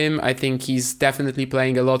start with him. I think he's definitely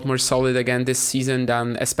playing a lot more solid again this season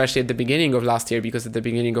than especially at the beginning of last year, because at the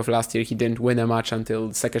beginning of last year he didn't win a match until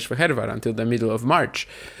Sekeshvehervar, until the middle of March.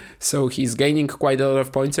 So he's gaining quite a lot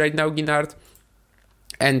of points right now, Guinard.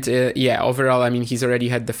 And overall, I mean, he's already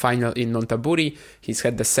had the final in Nonthaburi, he's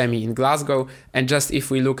had the semi in Glasgow, and just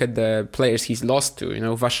if we look at the players he's lost to,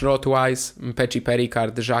 Vachereau twice, Mpechi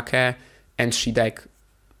Pericard, Jacquet, and Sidek,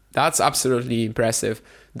 that's absolutely impressive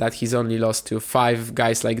that he's only lost to 5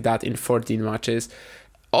 guys like that in 14 matches.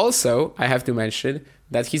 Also, I have to mention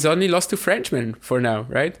that he's only lost to Frenchmen for now,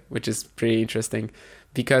 right? Which is pretty interesting,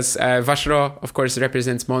 because Vachereau, of course,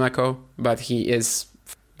 represents Monaco, but he's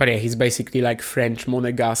basically like French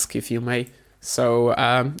Monegasque, if you may. So,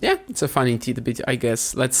 it's a funny tidbit, I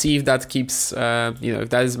guess. Let's see if that keeps, if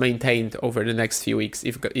that is maintained over the next few weeks,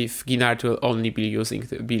 if Guinard will only be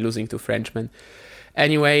losing to Frenchmen.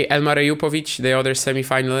 Anyway, Elmar Ejupovic, the other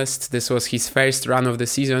semi-finalist, this was his first run of the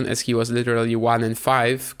season, as he was literally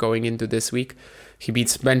 1-5 going into this week. He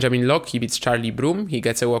beats Benjamin Locke, he beats Charlie Broom, he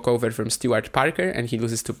gets a walkover from Stuart Parker, and he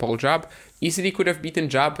loses to Paul Jubb. Easily could have beaten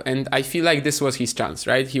Jubb, and I feel like this was his chance,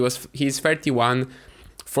 right? He's 31.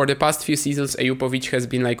 For the past few seasons, Ejupovic has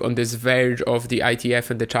been like on this verge of the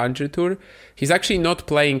ITF and the Challenger Tour. He's actually not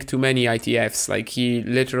playing too many ITFs. Like, he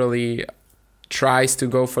literally tries to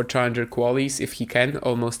go for Challenger qualies if he can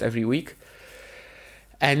almost every week.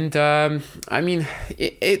 And I mean,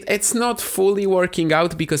 it's not fully working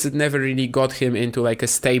out because it never really got him into like a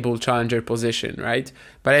stable challenger position, right?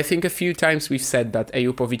 But I think a few times we've said that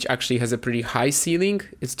Ejupovic actually has a pretty high ceiling.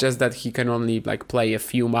 It's just that he can only like play a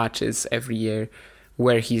few matches every year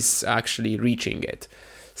where he's actually reaching it.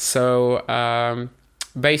 So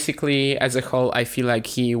basically, as a whole, I feel like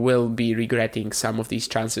he will be regretting some of these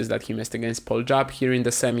chances that he missed against Paul Jubb here in the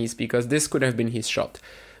semis, because this could have been his shot.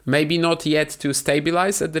 Maybe not yet to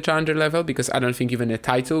stabilize at the challenger level, because I don't think even a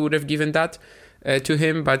title would have given that to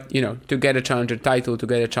him. But, you know, to get a challenger title, to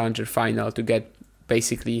get a challenger final, to get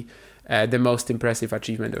basically the most impressive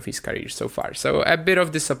achievement of his career so far. So a bit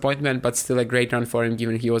of disappointment, but still a great run for him,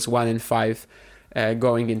 given he was 1-5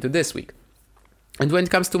 going into this week. And when it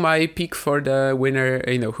comes to my pick for the winner,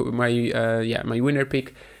 you know, my winner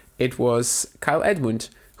pick, it was Kyle Edmund,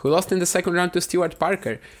 who lost in the second round to Stuart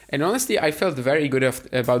Parker. And honestly, I felt very good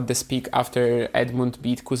about this pick after Edmund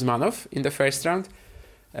beat Kuzmanov in the first round.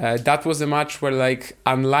 That was a match where, like,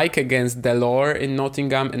 unlike against Delors in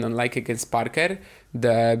Nottingham and unlike against Parker,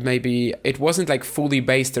 maybe it wasn't like fully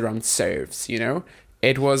based around serves, you know?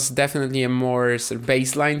 It was definitely a more sort of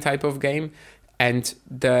baseline type of game. And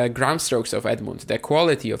the ground strokes of Edmund, the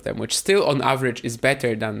quality of them, which still on average is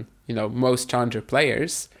better than, you know, most challenger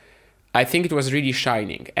players, I think it was really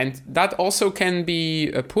shining. And that also can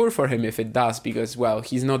be poor for him if it does, because, well,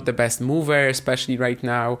 he's not the best mover, especially right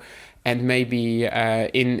now. And maybe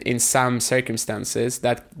in some circumstances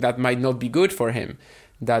that might not be good for him.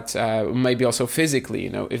 That maybe also physically, you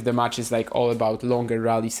know, if the match is like all about longer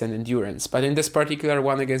rallies and endurance. But in this particular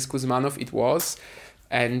one against Kuzmanov, it was.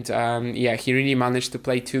 And he really managed to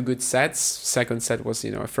play 2 good sets. Second set was,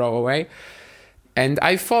 you know, a throwaway. And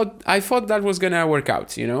I thought that was going to work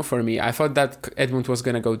out, you know, for me. I thought that Edmund was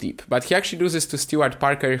going to go deep. But he actually loses to Stuart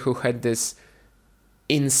Parker, who had this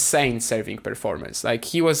insane serving performance. Like,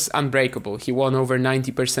 he was unbreakable. He won over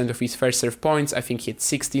 90% of his first serve points. I think he had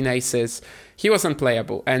 16 aces. He was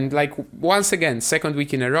unplayable. And, like, once again, second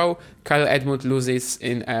week in a row, Kyle Edmund loses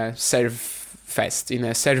in a serve fest, in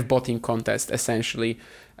a serve botting contest, essentially.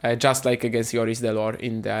 Just like against Joris Delors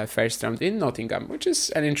in the first round in Nottingham, which is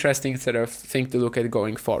an interesting sort of thing to look at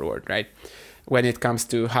going forward, right? When it comes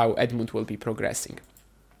to how Edmund will be progressing.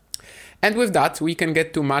 And with that, we can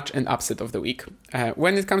get to match and upset of the week.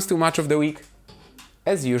 When it comes to match of the week,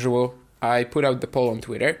 as usual, I put out the poll on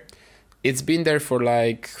Twitter. It's been there for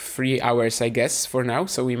like 3 hours, I guess, for now,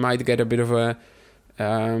 so we might get a bit of a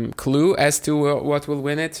clue as to what will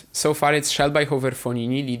win it. So far, it's Shelby over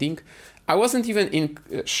Fonini leading. I wasn't even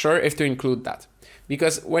sure if to include that,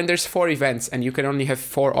 because when there's 4 events and you can only have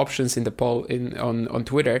 4 options in the poll on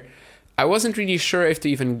Twitter, I wasn't really sure if to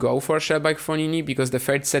even go for Shelby Fonini, because the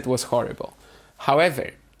third set was horrible.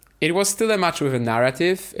 However, it was still a match with a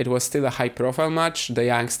narrative. It was still a high-profile match. The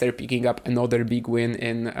youngster picking up another big win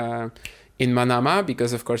in Manama,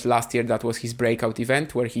 because of course last year that was his breakout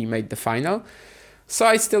event where he made the final. So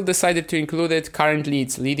I still decided to include it. Currently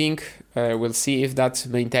it's leading. We'll see if that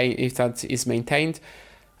is maintained.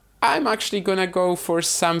 I'm actually gonna go for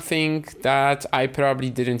something that I probably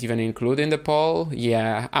didn't even include in the poll.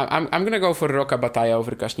 Yeah, I'm gonna go for Roka Bataya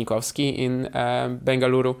over Kashnikovsky in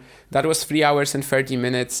Bengaluru. That was 3 hours and 30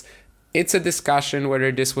 minutes. It's a discussion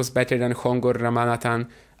whether this was better than Hong or Ramanathan.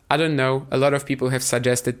 I don't know. A lot of people have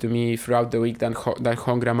suggested to me throughout the week that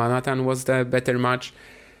Hong Ramanathan was the better match.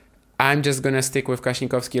 I'm just going to stick with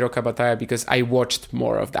Kashnikovsky Roka Bataya because I watched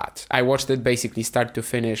more of that. I watched it basically start to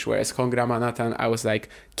finish, whereas Hong Ramanathan I was like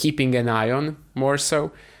keeping an eye on more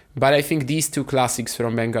so. But I think these 2 classics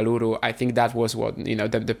from Bengaluru, I think that was what, you know,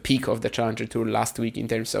 the peak of the Challenger Tour last week in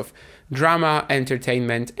terms of drama,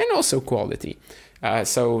 entertainment, and also quality.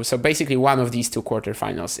 So basically one of these 2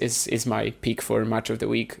 quarterfinals is my pick for match of the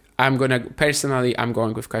week. I'm going with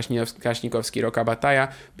Kashnikovsky Roka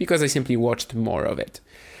Bataya because I simply watched more of it.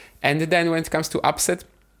 And then when it comes to upset,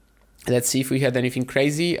 Let's see if we had anything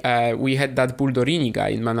crazy. We had that Buldorini guy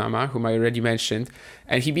in Manama, whom I already mentioned,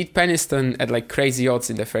 and he beat Peniston at like crazy odds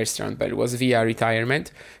in the first round, but it was via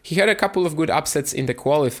retirement. He had a couple of good upsets in the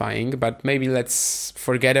qualifying, but maybe let's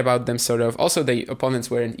forget about them sort of. Also, the opponents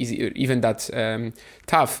weren't even that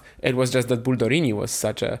tough. It was just that Buldorini was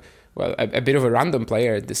such a bit of a random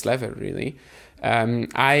player at this level, really.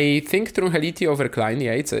 I think Trungeliti over Klein,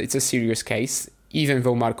 yeah, it's a serious case. Even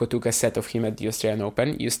though Marco took a set of him at the Australian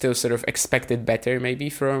Open, you still sort of expected better maybe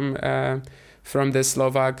from the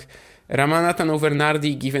Slovak. Ramanathan over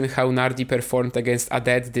Nardi, given how Nardi performed against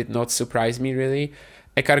Adet, did not surprise me really.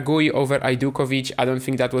 Ekargui over Ajdukovic, I don't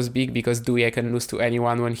think that was big because Duje can lose to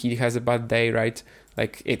anyone when he has a bad day, right?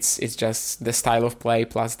 Like it's just the style of play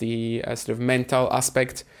plus the sort of mental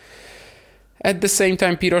aspect. At the same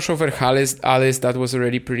time, Pirosh over Alice, that was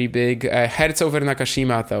already pretty big. Hertz over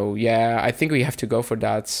Nakashima, though, yeah, I think we have to go for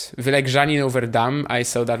that. Vilek Janin over Dam, I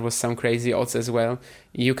saw that was some crazy odds as well.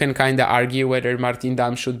 You can kind of argue whether Martin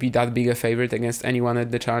Dam should be that big a favorite against anyone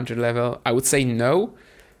at the challenger level. I would say no.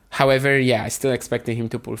 However, yeah, I still expected him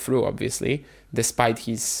to pull through, obviously, despite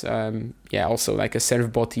his, also like a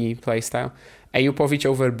serve-body playstyle. Ejupovic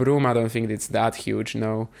over Broom, I don't think it's that huge,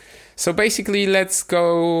 no. So basically, let's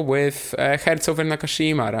go with Hertz over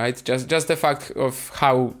Nakashima, right? Just the fact of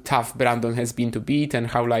how tough Brandon has been to beat and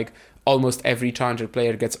how like almost every challenger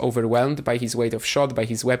player gets overwhelmed by his weight of shot, by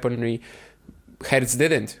his weaponry. Hertz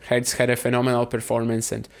didn't. Hertz had a phenomenal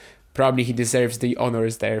performance and probably he deserves the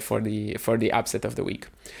honors there for the upset of the week.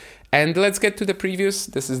 And let's get to the previews.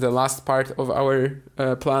 This is the last part of our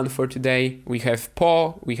plan for today. We have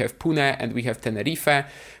Po, we have Pune, and we have Tenerife.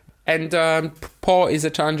 And Po is a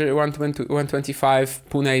challenger 125,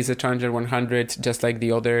 Pune is a challenger 100, just like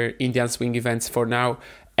the other Indian swing events for now.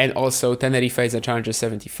 And also Tenerife is a challenger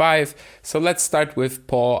 75. So let's start with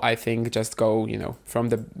Po. I think just go, from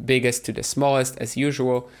the biggest to the smallest as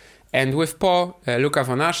usual. And with Po, Luka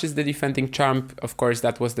Von Asch is the defending champ. Of course,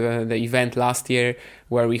 that was the event last year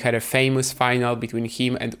where we had a famous final between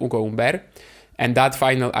him and Ugo Humbert. And that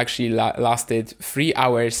final actually lasted 3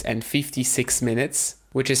 hours and 56 minutes,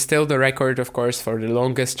 which is still the record, of course, for the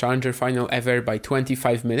longest challenger final ever by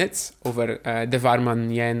 25 minutes over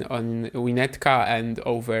Devarman Yen on Winnetka and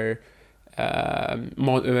over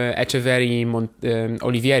Echeverri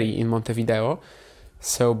Olivieri in Montevideo.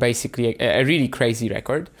 So basically a really crazy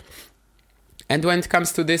record. And when it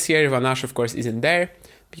comes to this year, Van Asch, of course, isn't there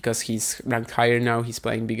because he's ranked higher now. He's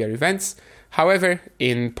playing bigger events. However,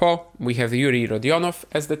 in Po, we have Yuri Rodionov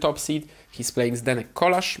as the top seed. He's playing Zdenek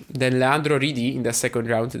Kolash. Then Leandro Ridi in the second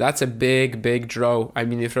round. That's a big, big draw. I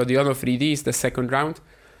mean, if Rodionov Ridi is the second round,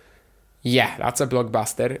 yeah, that's a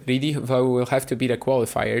blockbuster. Ridi, though, will have to beat a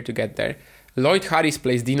qualifier to get there. Lloyd Harris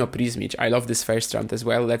plays Dino Prismic. I love this first round as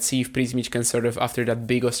well. Let's see if Prismic can sort of, after that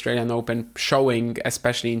big Australian Open showing,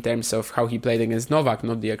 especially in terms of how he played against Novak,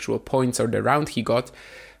 not the actual points or the round he got,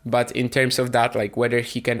 but in terms of that, like whether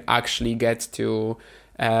he can actually get to,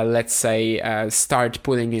 start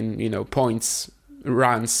putting in, points,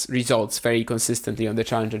 runs, results very consistently on the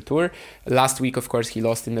Challenger Tour. Last week, of course, he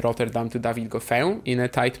lost in Rotterdam to David Goffin in a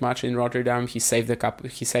tight match in Rotterdam. He saved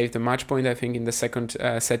a match point, I think, in the second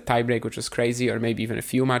set tiebreak, which was crazy, or maybe even a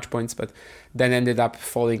few match points, but then ended up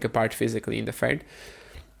falling apart physically in the third.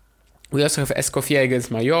 We also have Escoffier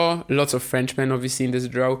against Maillot, lots of Frenchmen obviously in this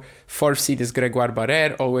draw. Fourth seed is Grégoire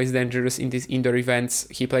Barrère, always dangerous in these indoor events.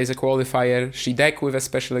 He plays a qualifier. Shidek with a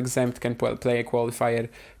special exempt can play a qualifier.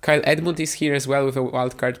 Kyle Edmund is here as well with a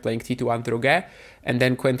wildcard playing Titouan Droguet. And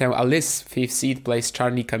then Quentin Alice, fifth seed, plays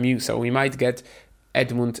Charlie Camus. So we might get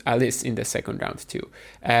Edmund Alice in the second round too.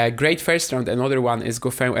 Great first round, another one is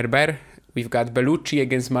Goffin Herbert. We've got Bellucci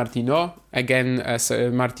against Martineau. Again,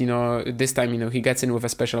 Martineau, this time, he gets in with a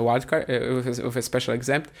special wildcard, with a special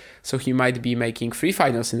exempt. So he might be making 3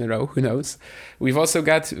 finals in a row, who knows. We've also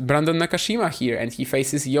got Brandon Nakashima here, and he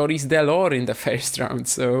faces Joris Delors in the first round.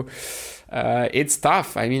 So it's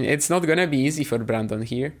tough. I mean, it's not going to be easy for Brandon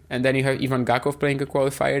here. And then you have Ivan Gakov playing a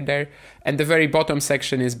qualifier there. And the very bottom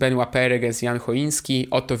section is Benoit Paire against Jan Choinski.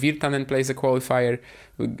 Otto Virtanen plays a qualifier.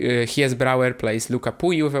 Hies Brouwer plays Luca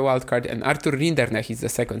Pouille with a wildcard. And Arthur Rinderknecht is the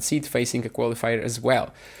second seed facing a qualifier as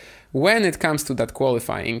well. When it comes to that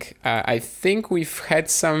qualifying, I think we've had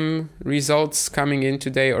some results coming in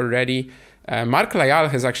today already. Marc Lyall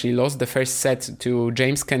has actually lost the first set to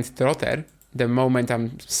James Kent Trotter the moment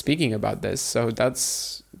I'm speaking about this, so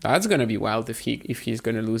that's gonna be wild if he's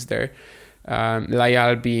gonna lose there.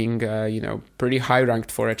 Lyall being pretty high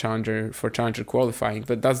ranked for challenger qualifying,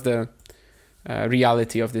 but that's the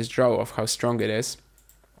reality of this draw of how strong it is.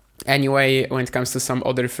 Anyway, when it comes to some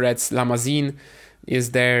other threats, Lamazine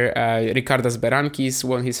is there. Ricardas Berankis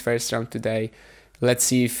won his first round today. Let's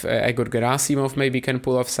see if Egor Gerasimov maybe can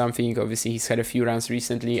pull off something. Obviously, he's had a few rounds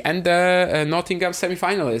recently. And the Nottingham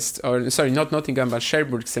semi-finalist, or sorry, not Nottingham, but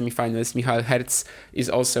Sherbrooke semi-finalist, Michal Herz, is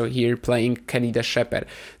also here playing Kenny de Schepper.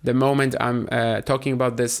 The moment I'm talking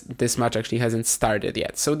about this match actually hasn't started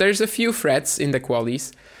yet. So there's a few threats in the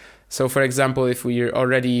qualies. So, for example, if we're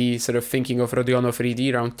already sort of thinking of Rodionov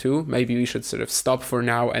Ridi round 2, maybe we should sort of stop for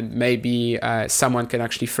now and maybe someone can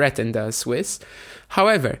actually threaten the Swiss.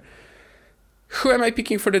 However, who am I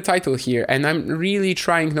picking for the title here? And I'm really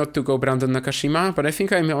trying not to go Brandon Nakashima, but I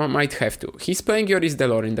think I might have to. He's playing Joris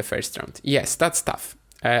Delors in the first round. Yes, that's tough.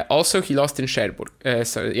 Also, he lost in Sherbrooke.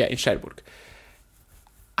 In Sherbrooke.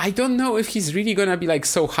 I don't know if he's really going to be like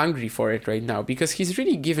so hungry for it right now, because he's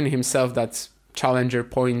really given himself that challenger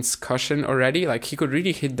points cushion already. Like, he could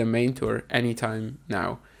really hit the main tour anytime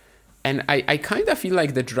now. And I kind of feel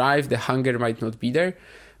like the drive, the hunger might not be there.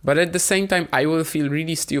 But at the same time, I will feel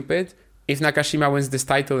really stupid if Nakashima wins this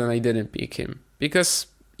title and I didn't pick him. Because,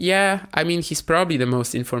 yeah, I mean, he's probably the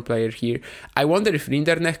most informed player here. I wonder if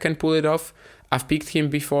Rinderknecht can pull it off. I've picked him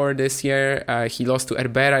before this year. He lost to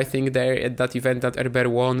Herbert, I think, there at that event that Herbert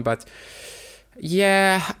won. But,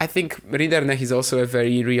 yeah, I think Rinderknecht is also a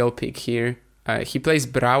very real pick here. He plays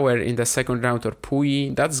Brouwer in the second round or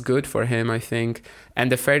Puyi. That's good for him, I think. And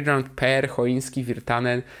the third round, Per, Choinski,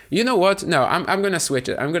 Virtanen. You know what? No, I'm going to switch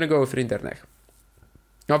it. I'm going to go with Rinderknecht.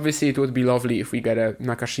 Obviously, it would be lovely if we get a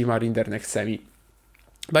Nakashima Rinderknecht semi.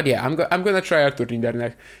 But yeah, I'm going to try Artur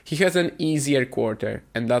Rinderknecht. He has an easier quarter,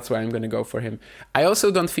 and that's why I'm going to go for him. I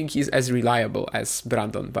also don't think he's as reliable as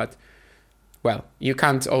Brandon, but, well, you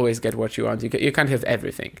can't always get what you want. You can't have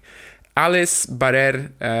everything. Alice,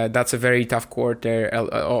 Barrer, that's a very tough quarter,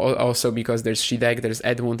 also because there's Shidek, there's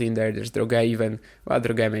Edmund in there, there's Droguet even. Well,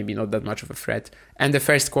 Droguet maybe not that much of a threat. And the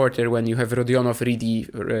first quarter, when you have Rodionov Ridi,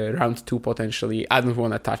 round 2 potentially, I don't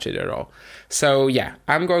want to touch it at all. So yeah,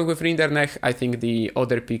 I'm going with Rinderknecht. I think the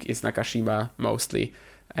other pick is Nakashima mostly.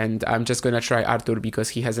 And I'm just going to try Artur because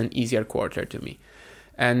he has an easier quarter to me.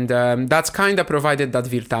 And that's kind of provided that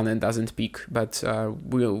Virtanen doesn't peak. But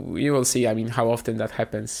you will see, I mean, how often that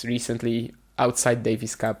happens. Recently, outside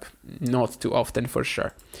Davis Cup, not too often for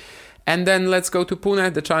sure. And then let's go to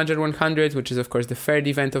Pune, the Challenger 100, which is, of course, the third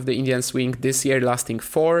event of the Indian swing. This year lasting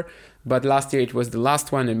 4. But last year it was the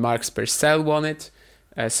last one and Marks Purcell won it.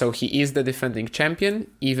 So he is the defending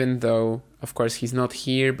champion, even though, of course, he's not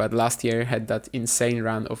here. But last year had that insane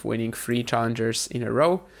run of winning 3 challengers in a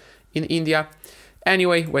row in India.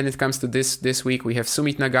 Anyway, when it comes to this week, we have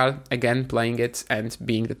Sumit Nagal again playing it and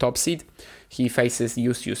being the top seed. He faces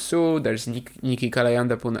Yus Su. There's Niki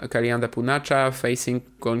Kalianda Punacha facing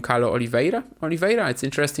Goncalo Oliveira. It's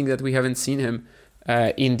interesting that we haven't seen him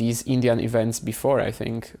in these Indian events before, I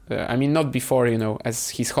think. I mean, not before,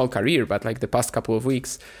 as his whole career, but like the past couple of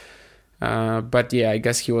weeks. But yeah, I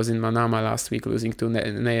guess he was in Manama last week, losing to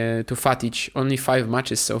Fatic. Only 5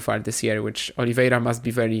 matches so far this year, which Oliveira must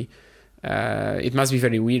be very... it must be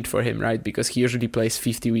very weird for him, right? Because he usually plays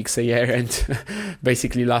 50 weeks a year and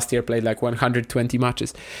basically last year played like 120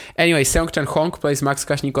 matches. Anyway, Seongchan Hong plays Max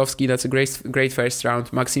Kaśnikowski. That's a great first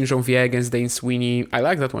round. Maxime Janvier against Dane Sweeney. I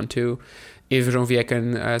like that one too. If Janvier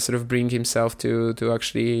can sort of bring himself to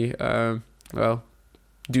actually,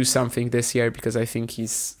 do something this year, because I think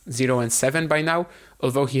he's 0-7 by now,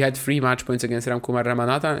 although he had 3 match points against Ramkumar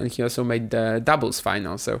Ramanathan and he also made the doubles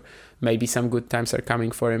final, so maybe some good times are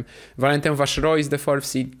coming for him. Valentin Vachereau is the 4th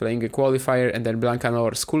seed playing a qualifier, and then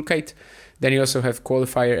Blancanor Skulkate. Then you also have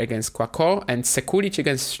qualifier against Kwako and Sekulic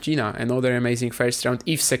against Shchina, another amazing first round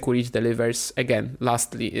if Sekulic delivers. Again,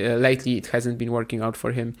 lately it hasn't been working out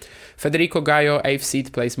for him. Federico Gallo, 8th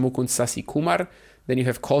seed, plays Mukund Sasi Kumar. Then you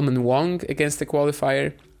have Coleman Wong against the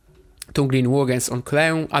qualifier. Tunglin Wu against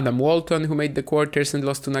Oncleon. Adam Walton, who made the quarters and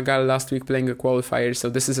lost to Nagal last week, playing a qualifier. So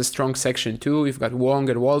this is a strong section too. You've got Wong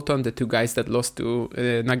and Walton, the 2 guys that lost to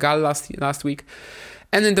Nagal last week.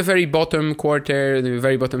 And in the very bottom quarter, the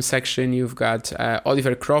very bottom section, you've got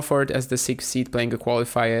Oliver Crawford as the 6th seed playing a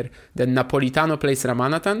qualifier. Then Napolitano plays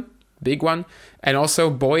Ramanathan. Big one. And also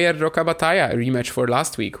Boyer Rocabataya, a rematch for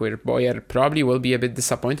last week, where Boyer probably will be a bit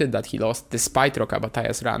disappointed that he lost despite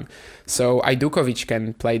Rocabataya's run. So Ajdukovic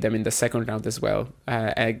can play them in the second round as well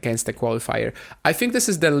against the qualifier. I think this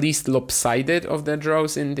is the least lopsided of the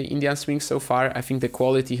draws in the Indian swing so far. I think the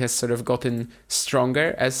quality has sort of gotten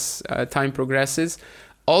stronger as time progresses.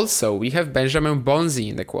 Also, we have Benjamin Bonzi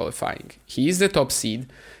in the qualifying. He is the top seed.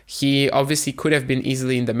 He obviously could have been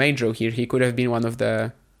easily in the main draw here. He could have been one of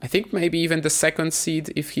the... I think maybe even the 2nd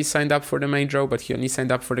seed if he signed up for the main draw, but he only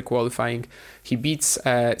signed up for the qualifying. He beats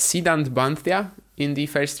Siddhant Bandhya in the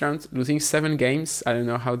first round, losing 7 games. I don't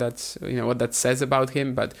know how that's, what that says about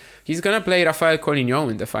him, but he's gonna play Rafael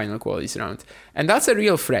Collignon in the final qualies round, and that's a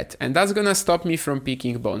real threat, and that's gonna stop me from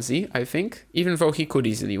picking Bonzi, I think, even though he could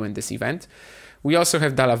easily win this event. We also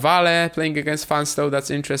have Dalla Valle playing against Fanstow, that's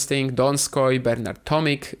interesting. Donskoy, Bernard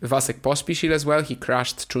Tomic, Vasek Pospisil as well. He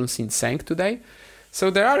crushed Chun Sin Seng today. So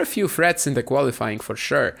there are a few threats in the qualifying for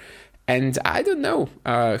sure. And I don't know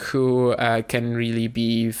who can really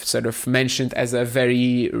be sort of mentioned as a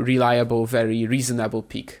very reliable, very reasonable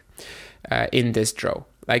pick in this draw.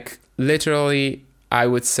 Like literally, I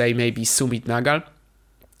would say maybe Sumit Nagal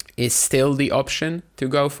is still the option to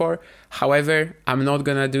go for. However, I'm not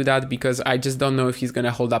gonna do that because I just don't know if he's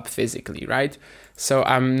gonna hold up physically, right? So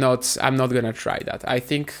I'm not gonna try that. I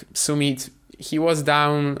think Sumit, he was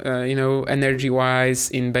down, energy-wise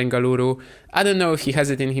in Bengaluru. I don't know if he has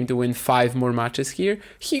it in him to win 5 more matches here.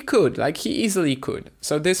 He could, he easily could.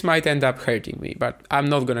 So this might end up hurting me, but I'm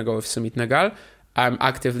not gonna go with Sumit Nagal. I'm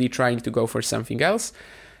actively trying to go for something else.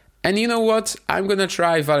 And you know what? I'm gonna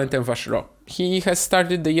try Valentin Vachereau. He has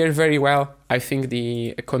started the year very well. I think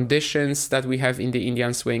the conditions that we have in the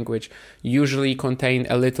Indian swing, which usually contain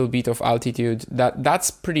a little bit of altitude,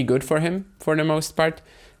 that's pretty good for him for the most part.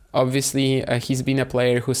 Obviously, he's been a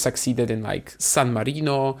player who succeeded in San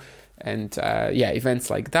Marino and events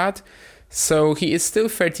like that. So he is still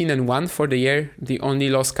 13-1 for the year. The only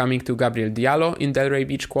loss coming to Gabriel Diallo in Delray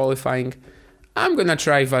Beach qualifying. I'm gonna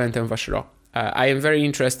try Valentin Vachereau. I am very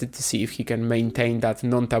interested to see if he can maintain that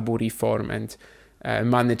non-taboo form and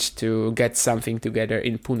manage to get something together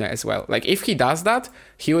in Pune as well. If he does that,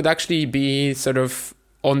 he would actually be sort of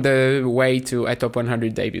on the way to a top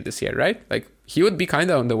 100 debut this year, right? He would be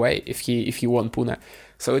kind of on the way if he won Pune.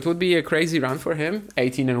 So it would be a crazy run for him,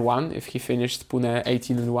 18-1 if he finished Pune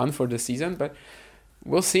 18-1 for the season, but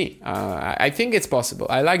we'll see. I think it's possible.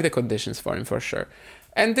 I like the conditions for him for sure.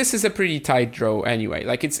 And this is a pretty tight draw anyway.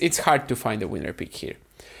 It's hard to find a winner pick here.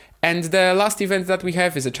 And the last event that we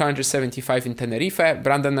have is a Challenger 75 in Tenerife.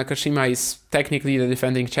 Brandon Nakashima is technically the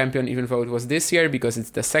defending champion, even though it was this year, because it's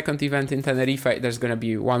the second event in Tenerife. There's going to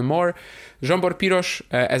be one more. Zsombor Piros,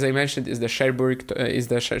 as I mentioned, is the Cherbourg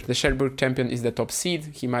the Cherbourg champion, is the top seed.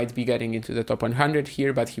 He might be getting into the top 100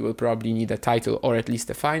 here, but he will probably need a title or at least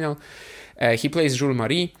a final. He plays Jules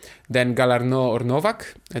Marie, then Galarno or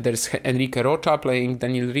Novak. There's Enrique Rocha playing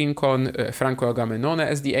Daniel Rincon, Franco Agamenone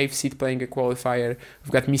as the 8th seed playing a qualifier.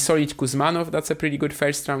 We've got Misolic Kuzmanov, that's a pretty good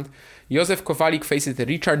first round. Josef Kowalik faces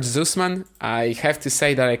Richard Zussman. I have to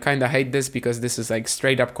say that I kind of hate this because this is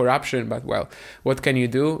straight up corruption, but well, what can you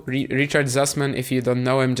do? Richard Zussman, if you don't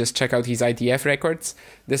know him, just check out his ITF records.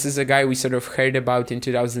 This is a guy we sort of heard about in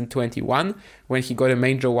 2021 when he got a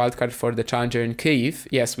main draw wildcard for the Challenger in Kyiv.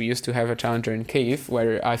 Yes, we used to have a Challenger in Kyiv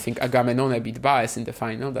where I think Agamenone beat Baez in the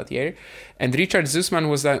final that year. And Richard Zussman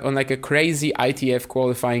was on a crazy ITF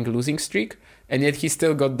qualifying losing streak, and yet he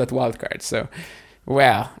still got that wildcard. So,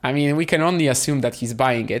 well, I mean, we can only assume that he's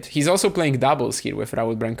buying it. He's also playing doubles here with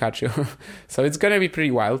Raul Brancaccio. So it's going to be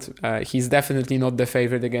pretty wild. He's definitely not the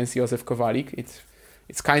favorite against Josef Kowalik.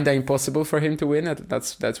 It's kind of impossible for him to win.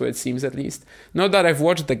 That's what it seems, at least. Not that I've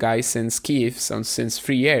watched the guy since Kyiv, since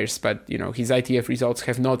 3 years, but his ITF results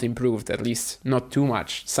have not improved, at least not too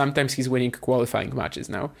much. Sometimes he's winning qualifying matches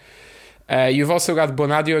now. You've also got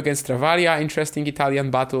Bonadio against Travaglia, interesting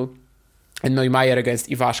Italian battle. And Neumeier against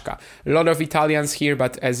Ivashka. A lot of Italians here,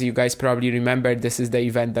 but as you guys probably remember, this is the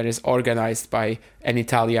event that is organized by an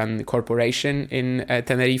Italian corporation in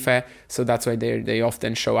Tenerife, so that's why they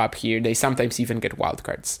often show up here. They sometimes even get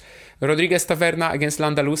wildcards. Rodriguez Taverna against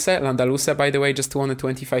Landaluce. Landaluce, by the way, just won a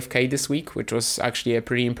 25k this week, which was actually a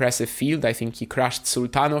pretty impressive field. I think he crushed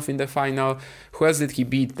Sultanov in the final. Who else did he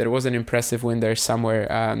beat? There was an impressive win there somewhere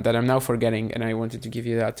that I'm now forgetting, and I wanted to give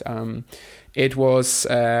you that. It was...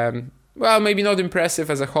 well, maybe not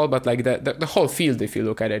impressive as a whole, but the whole field, if you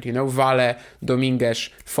look at it, Valle, Dominguez,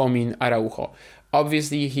 Fomin, Araujo.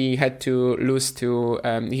 Obviously, he had to lose to...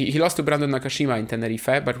 he lost to Brandon Nakashima in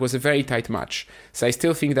Tenerife, but it was a very tight match. So I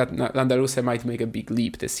still think that Landaluce might make a big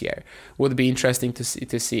leap this year. Would be interesting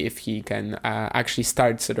to see if he can actually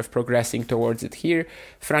start sort of progressing towards it here.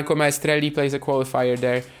 Franco Maestrelli plays a qualifier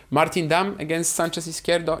there. Martin Dam against Sanchez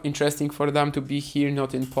Izquierdo. Interesting for Dam to be here,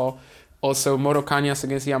 not in Po. Also, Moro Cañas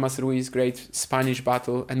against Llamas Ruiz, great Spanish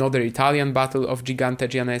battle. Another Italian battle of Gigante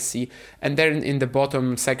Giannessi. And then in the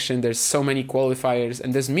bottom section, there's so many qualifiers.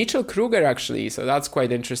 And there's Mitchell Kruger, actually. So that's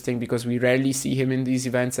quite interesting because we rarely see him in these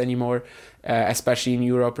events anymore, especially in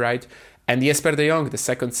Europe, right? And Jesper de Jong, the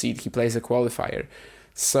second seed, he plays a qualifier.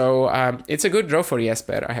 So it's a good draw for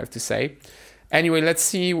Jesper, I have to say. Anyway, let's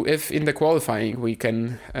see if in the qualifying we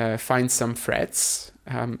can find some threats.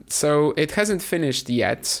 So it hasn't finished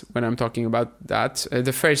yet when I'm talking about that.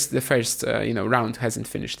 The first round hasn't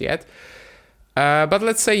finished yet. But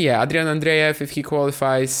let's say, Adrian Andreev, if he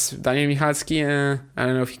qualifies, Daniel Michalski, I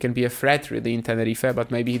don't know if he can be a threat really in Tenerife, but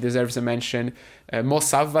maybe he deserves a mention. Mo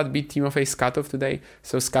Savvat beat Timofey Skatov today,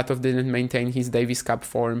 so Skatov didn't maintain his Davis Cup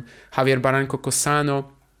form. Javier Barranco-Cossano.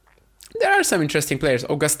 There are some interesting players.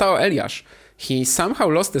 Gastão Elias, he somehow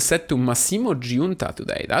lost the set to Massimo Giunta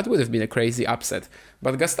today. That would have been a crazy upset.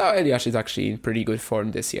 But Gastão Elias is actually in pretty good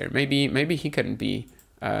form this year. Maybe he can be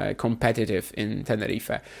competitive in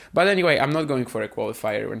Tenerife. But anyway, I'm not going for a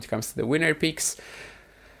qualifier when it comes to the winner picks.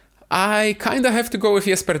 I kind of have to go with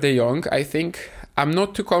Jesper de Jong, I think. I'm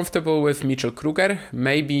not too comfortable with Mitchell Kruger.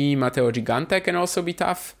 Maybe Matteo Gigante can also be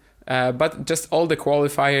tough. But just all the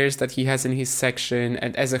qualifiers that he has in his section,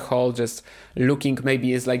 and as a whole, just looking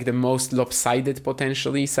maybe is like the most lopsided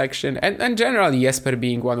potentially section. And generally, Jesper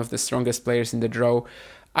being one of the strongest players in the draw,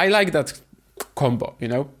 I like that combo, you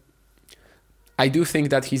know? I do think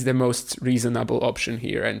that he's the most reasonable option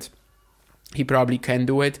here, and he probably can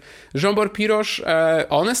do it. Zsombor Piros,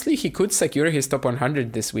 honestly, he could secure his top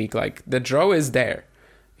 100 this week. Like, the draw is there.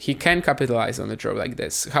 He can capitalize on a draw like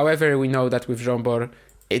this. However, we know that with Zsombor,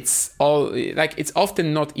 it's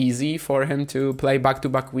often not easy for him to play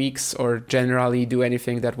back-to-back weeks or generally do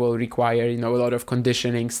anything that will require, a lot of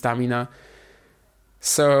conditioning, stamina.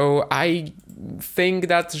 So I think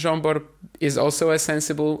that Zsombor is also a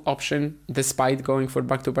sensible option despite going for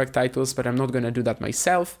back-to-back titles, but I'm not going to do that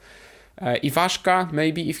myself. Ivashka,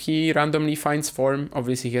 maybe if he randomly finds form,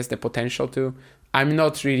 obviously he has the potential to. I'm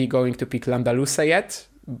not really going to pick Landaluce yet,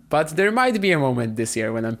 but there might be a moment this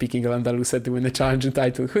year when I'm picking Landaluce to win a challenger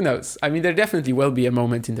title. Who knows? I mean, there definitely will be a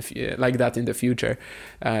moment like that in the future,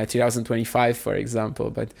 2025, for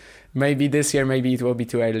example. But maybe this year, maybe it will be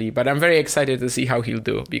too early. But I'm very excited to see how he'll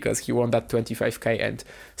do because he won that 25k and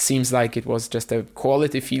seems like it was just a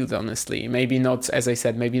quality field, honestly. Maybe not, as I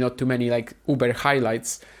said, maybe not too many like uber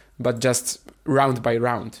highlights, but just round by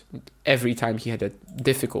round. Every time he had a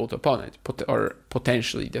difficult opponent, or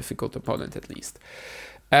potentially difficult opponent at least.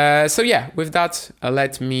 With that,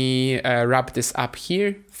 let me wrap this up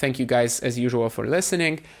here. Thank you guys, as usual, for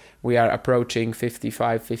listening. We are approaching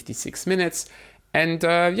 56 minutes. And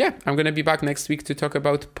I'm going to be back next week to talk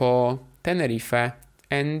about Po, Tenerife,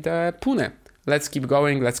 and Pune. Let's keep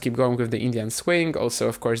going. Let's keep going with the Indian swing. Also,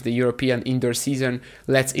 of course, the European indoor season.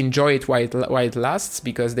 Let's enjoy it while it lasts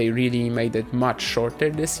because they really made it much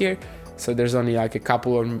shorter this year. So there's only like a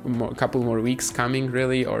couple more weeks coming,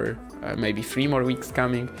 really, or maybe 3 more weeks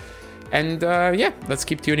coming. And let's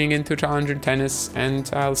keep tuning into Challenger Tennis, and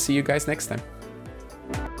I'll see you guys next time.